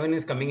 number 11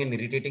 is coming and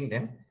irritating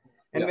them.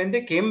 And when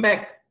they came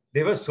back,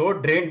 they were so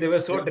drained.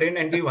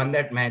 And we won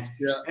that match.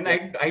 Yeah. And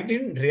I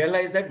didn't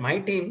realize that my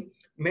team,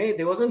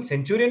 there was one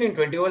centurion in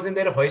 20 overs and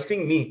they were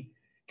hoisting me.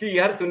 कि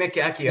यार तूने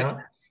क्या किया?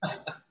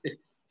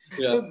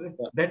 So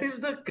that is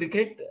the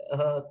cricket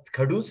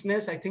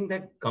khadusness, I think,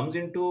 that comes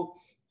into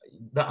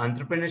the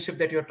entrepreneurship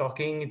that you're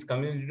talking. It's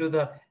coming into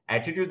the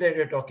attitude that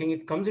you're talking.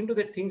 It comes into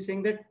that thing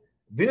saying that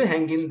we'll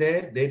hang in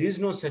there. There is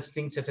no such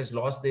thing such as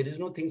loss. There is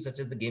no thing such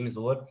as the game is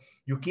over.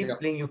 You keep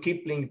playing, you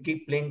keep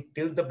playing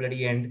till the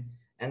bloody end.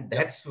 And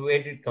that's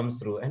where it comes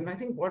through. And I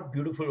think what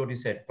beautiful what you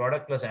said,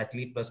 product plus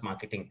athlete plus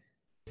marketing.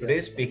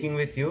 Today, speaking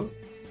with you,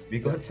 we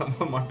got some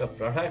amount of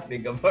product, we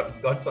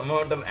got some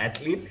amount of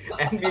athlete,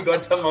 and we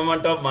got some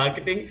amount of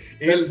marketing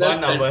in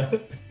 1 hour.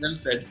 Well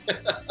said.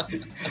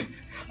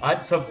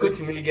 आज सब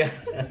कुछ मिल गया.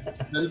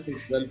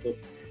 Well put.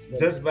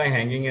 Just by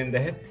hanging in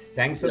there.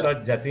 Thanks a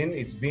lot, Jatin.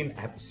 It's been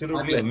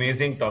absolutely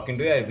amazing talking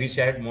to you. I wish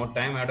I had more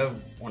time. I'd have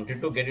wanted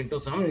to get into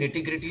some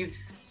nitty-gritties,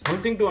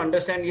 something to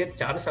understand ये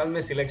 4 साल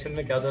में selection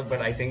में क्या था,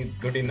 but I think it's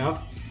good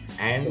enough.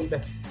 And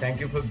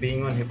thank you for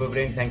being on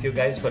hippoBrain. Thank you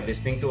guys for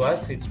listening to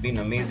us. It's been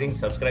amazing.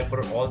 Subscribe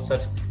for all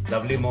such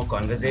lovely more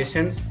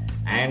conversations,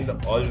 and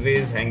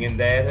always hang in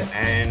there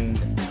and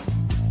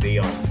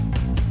beyond.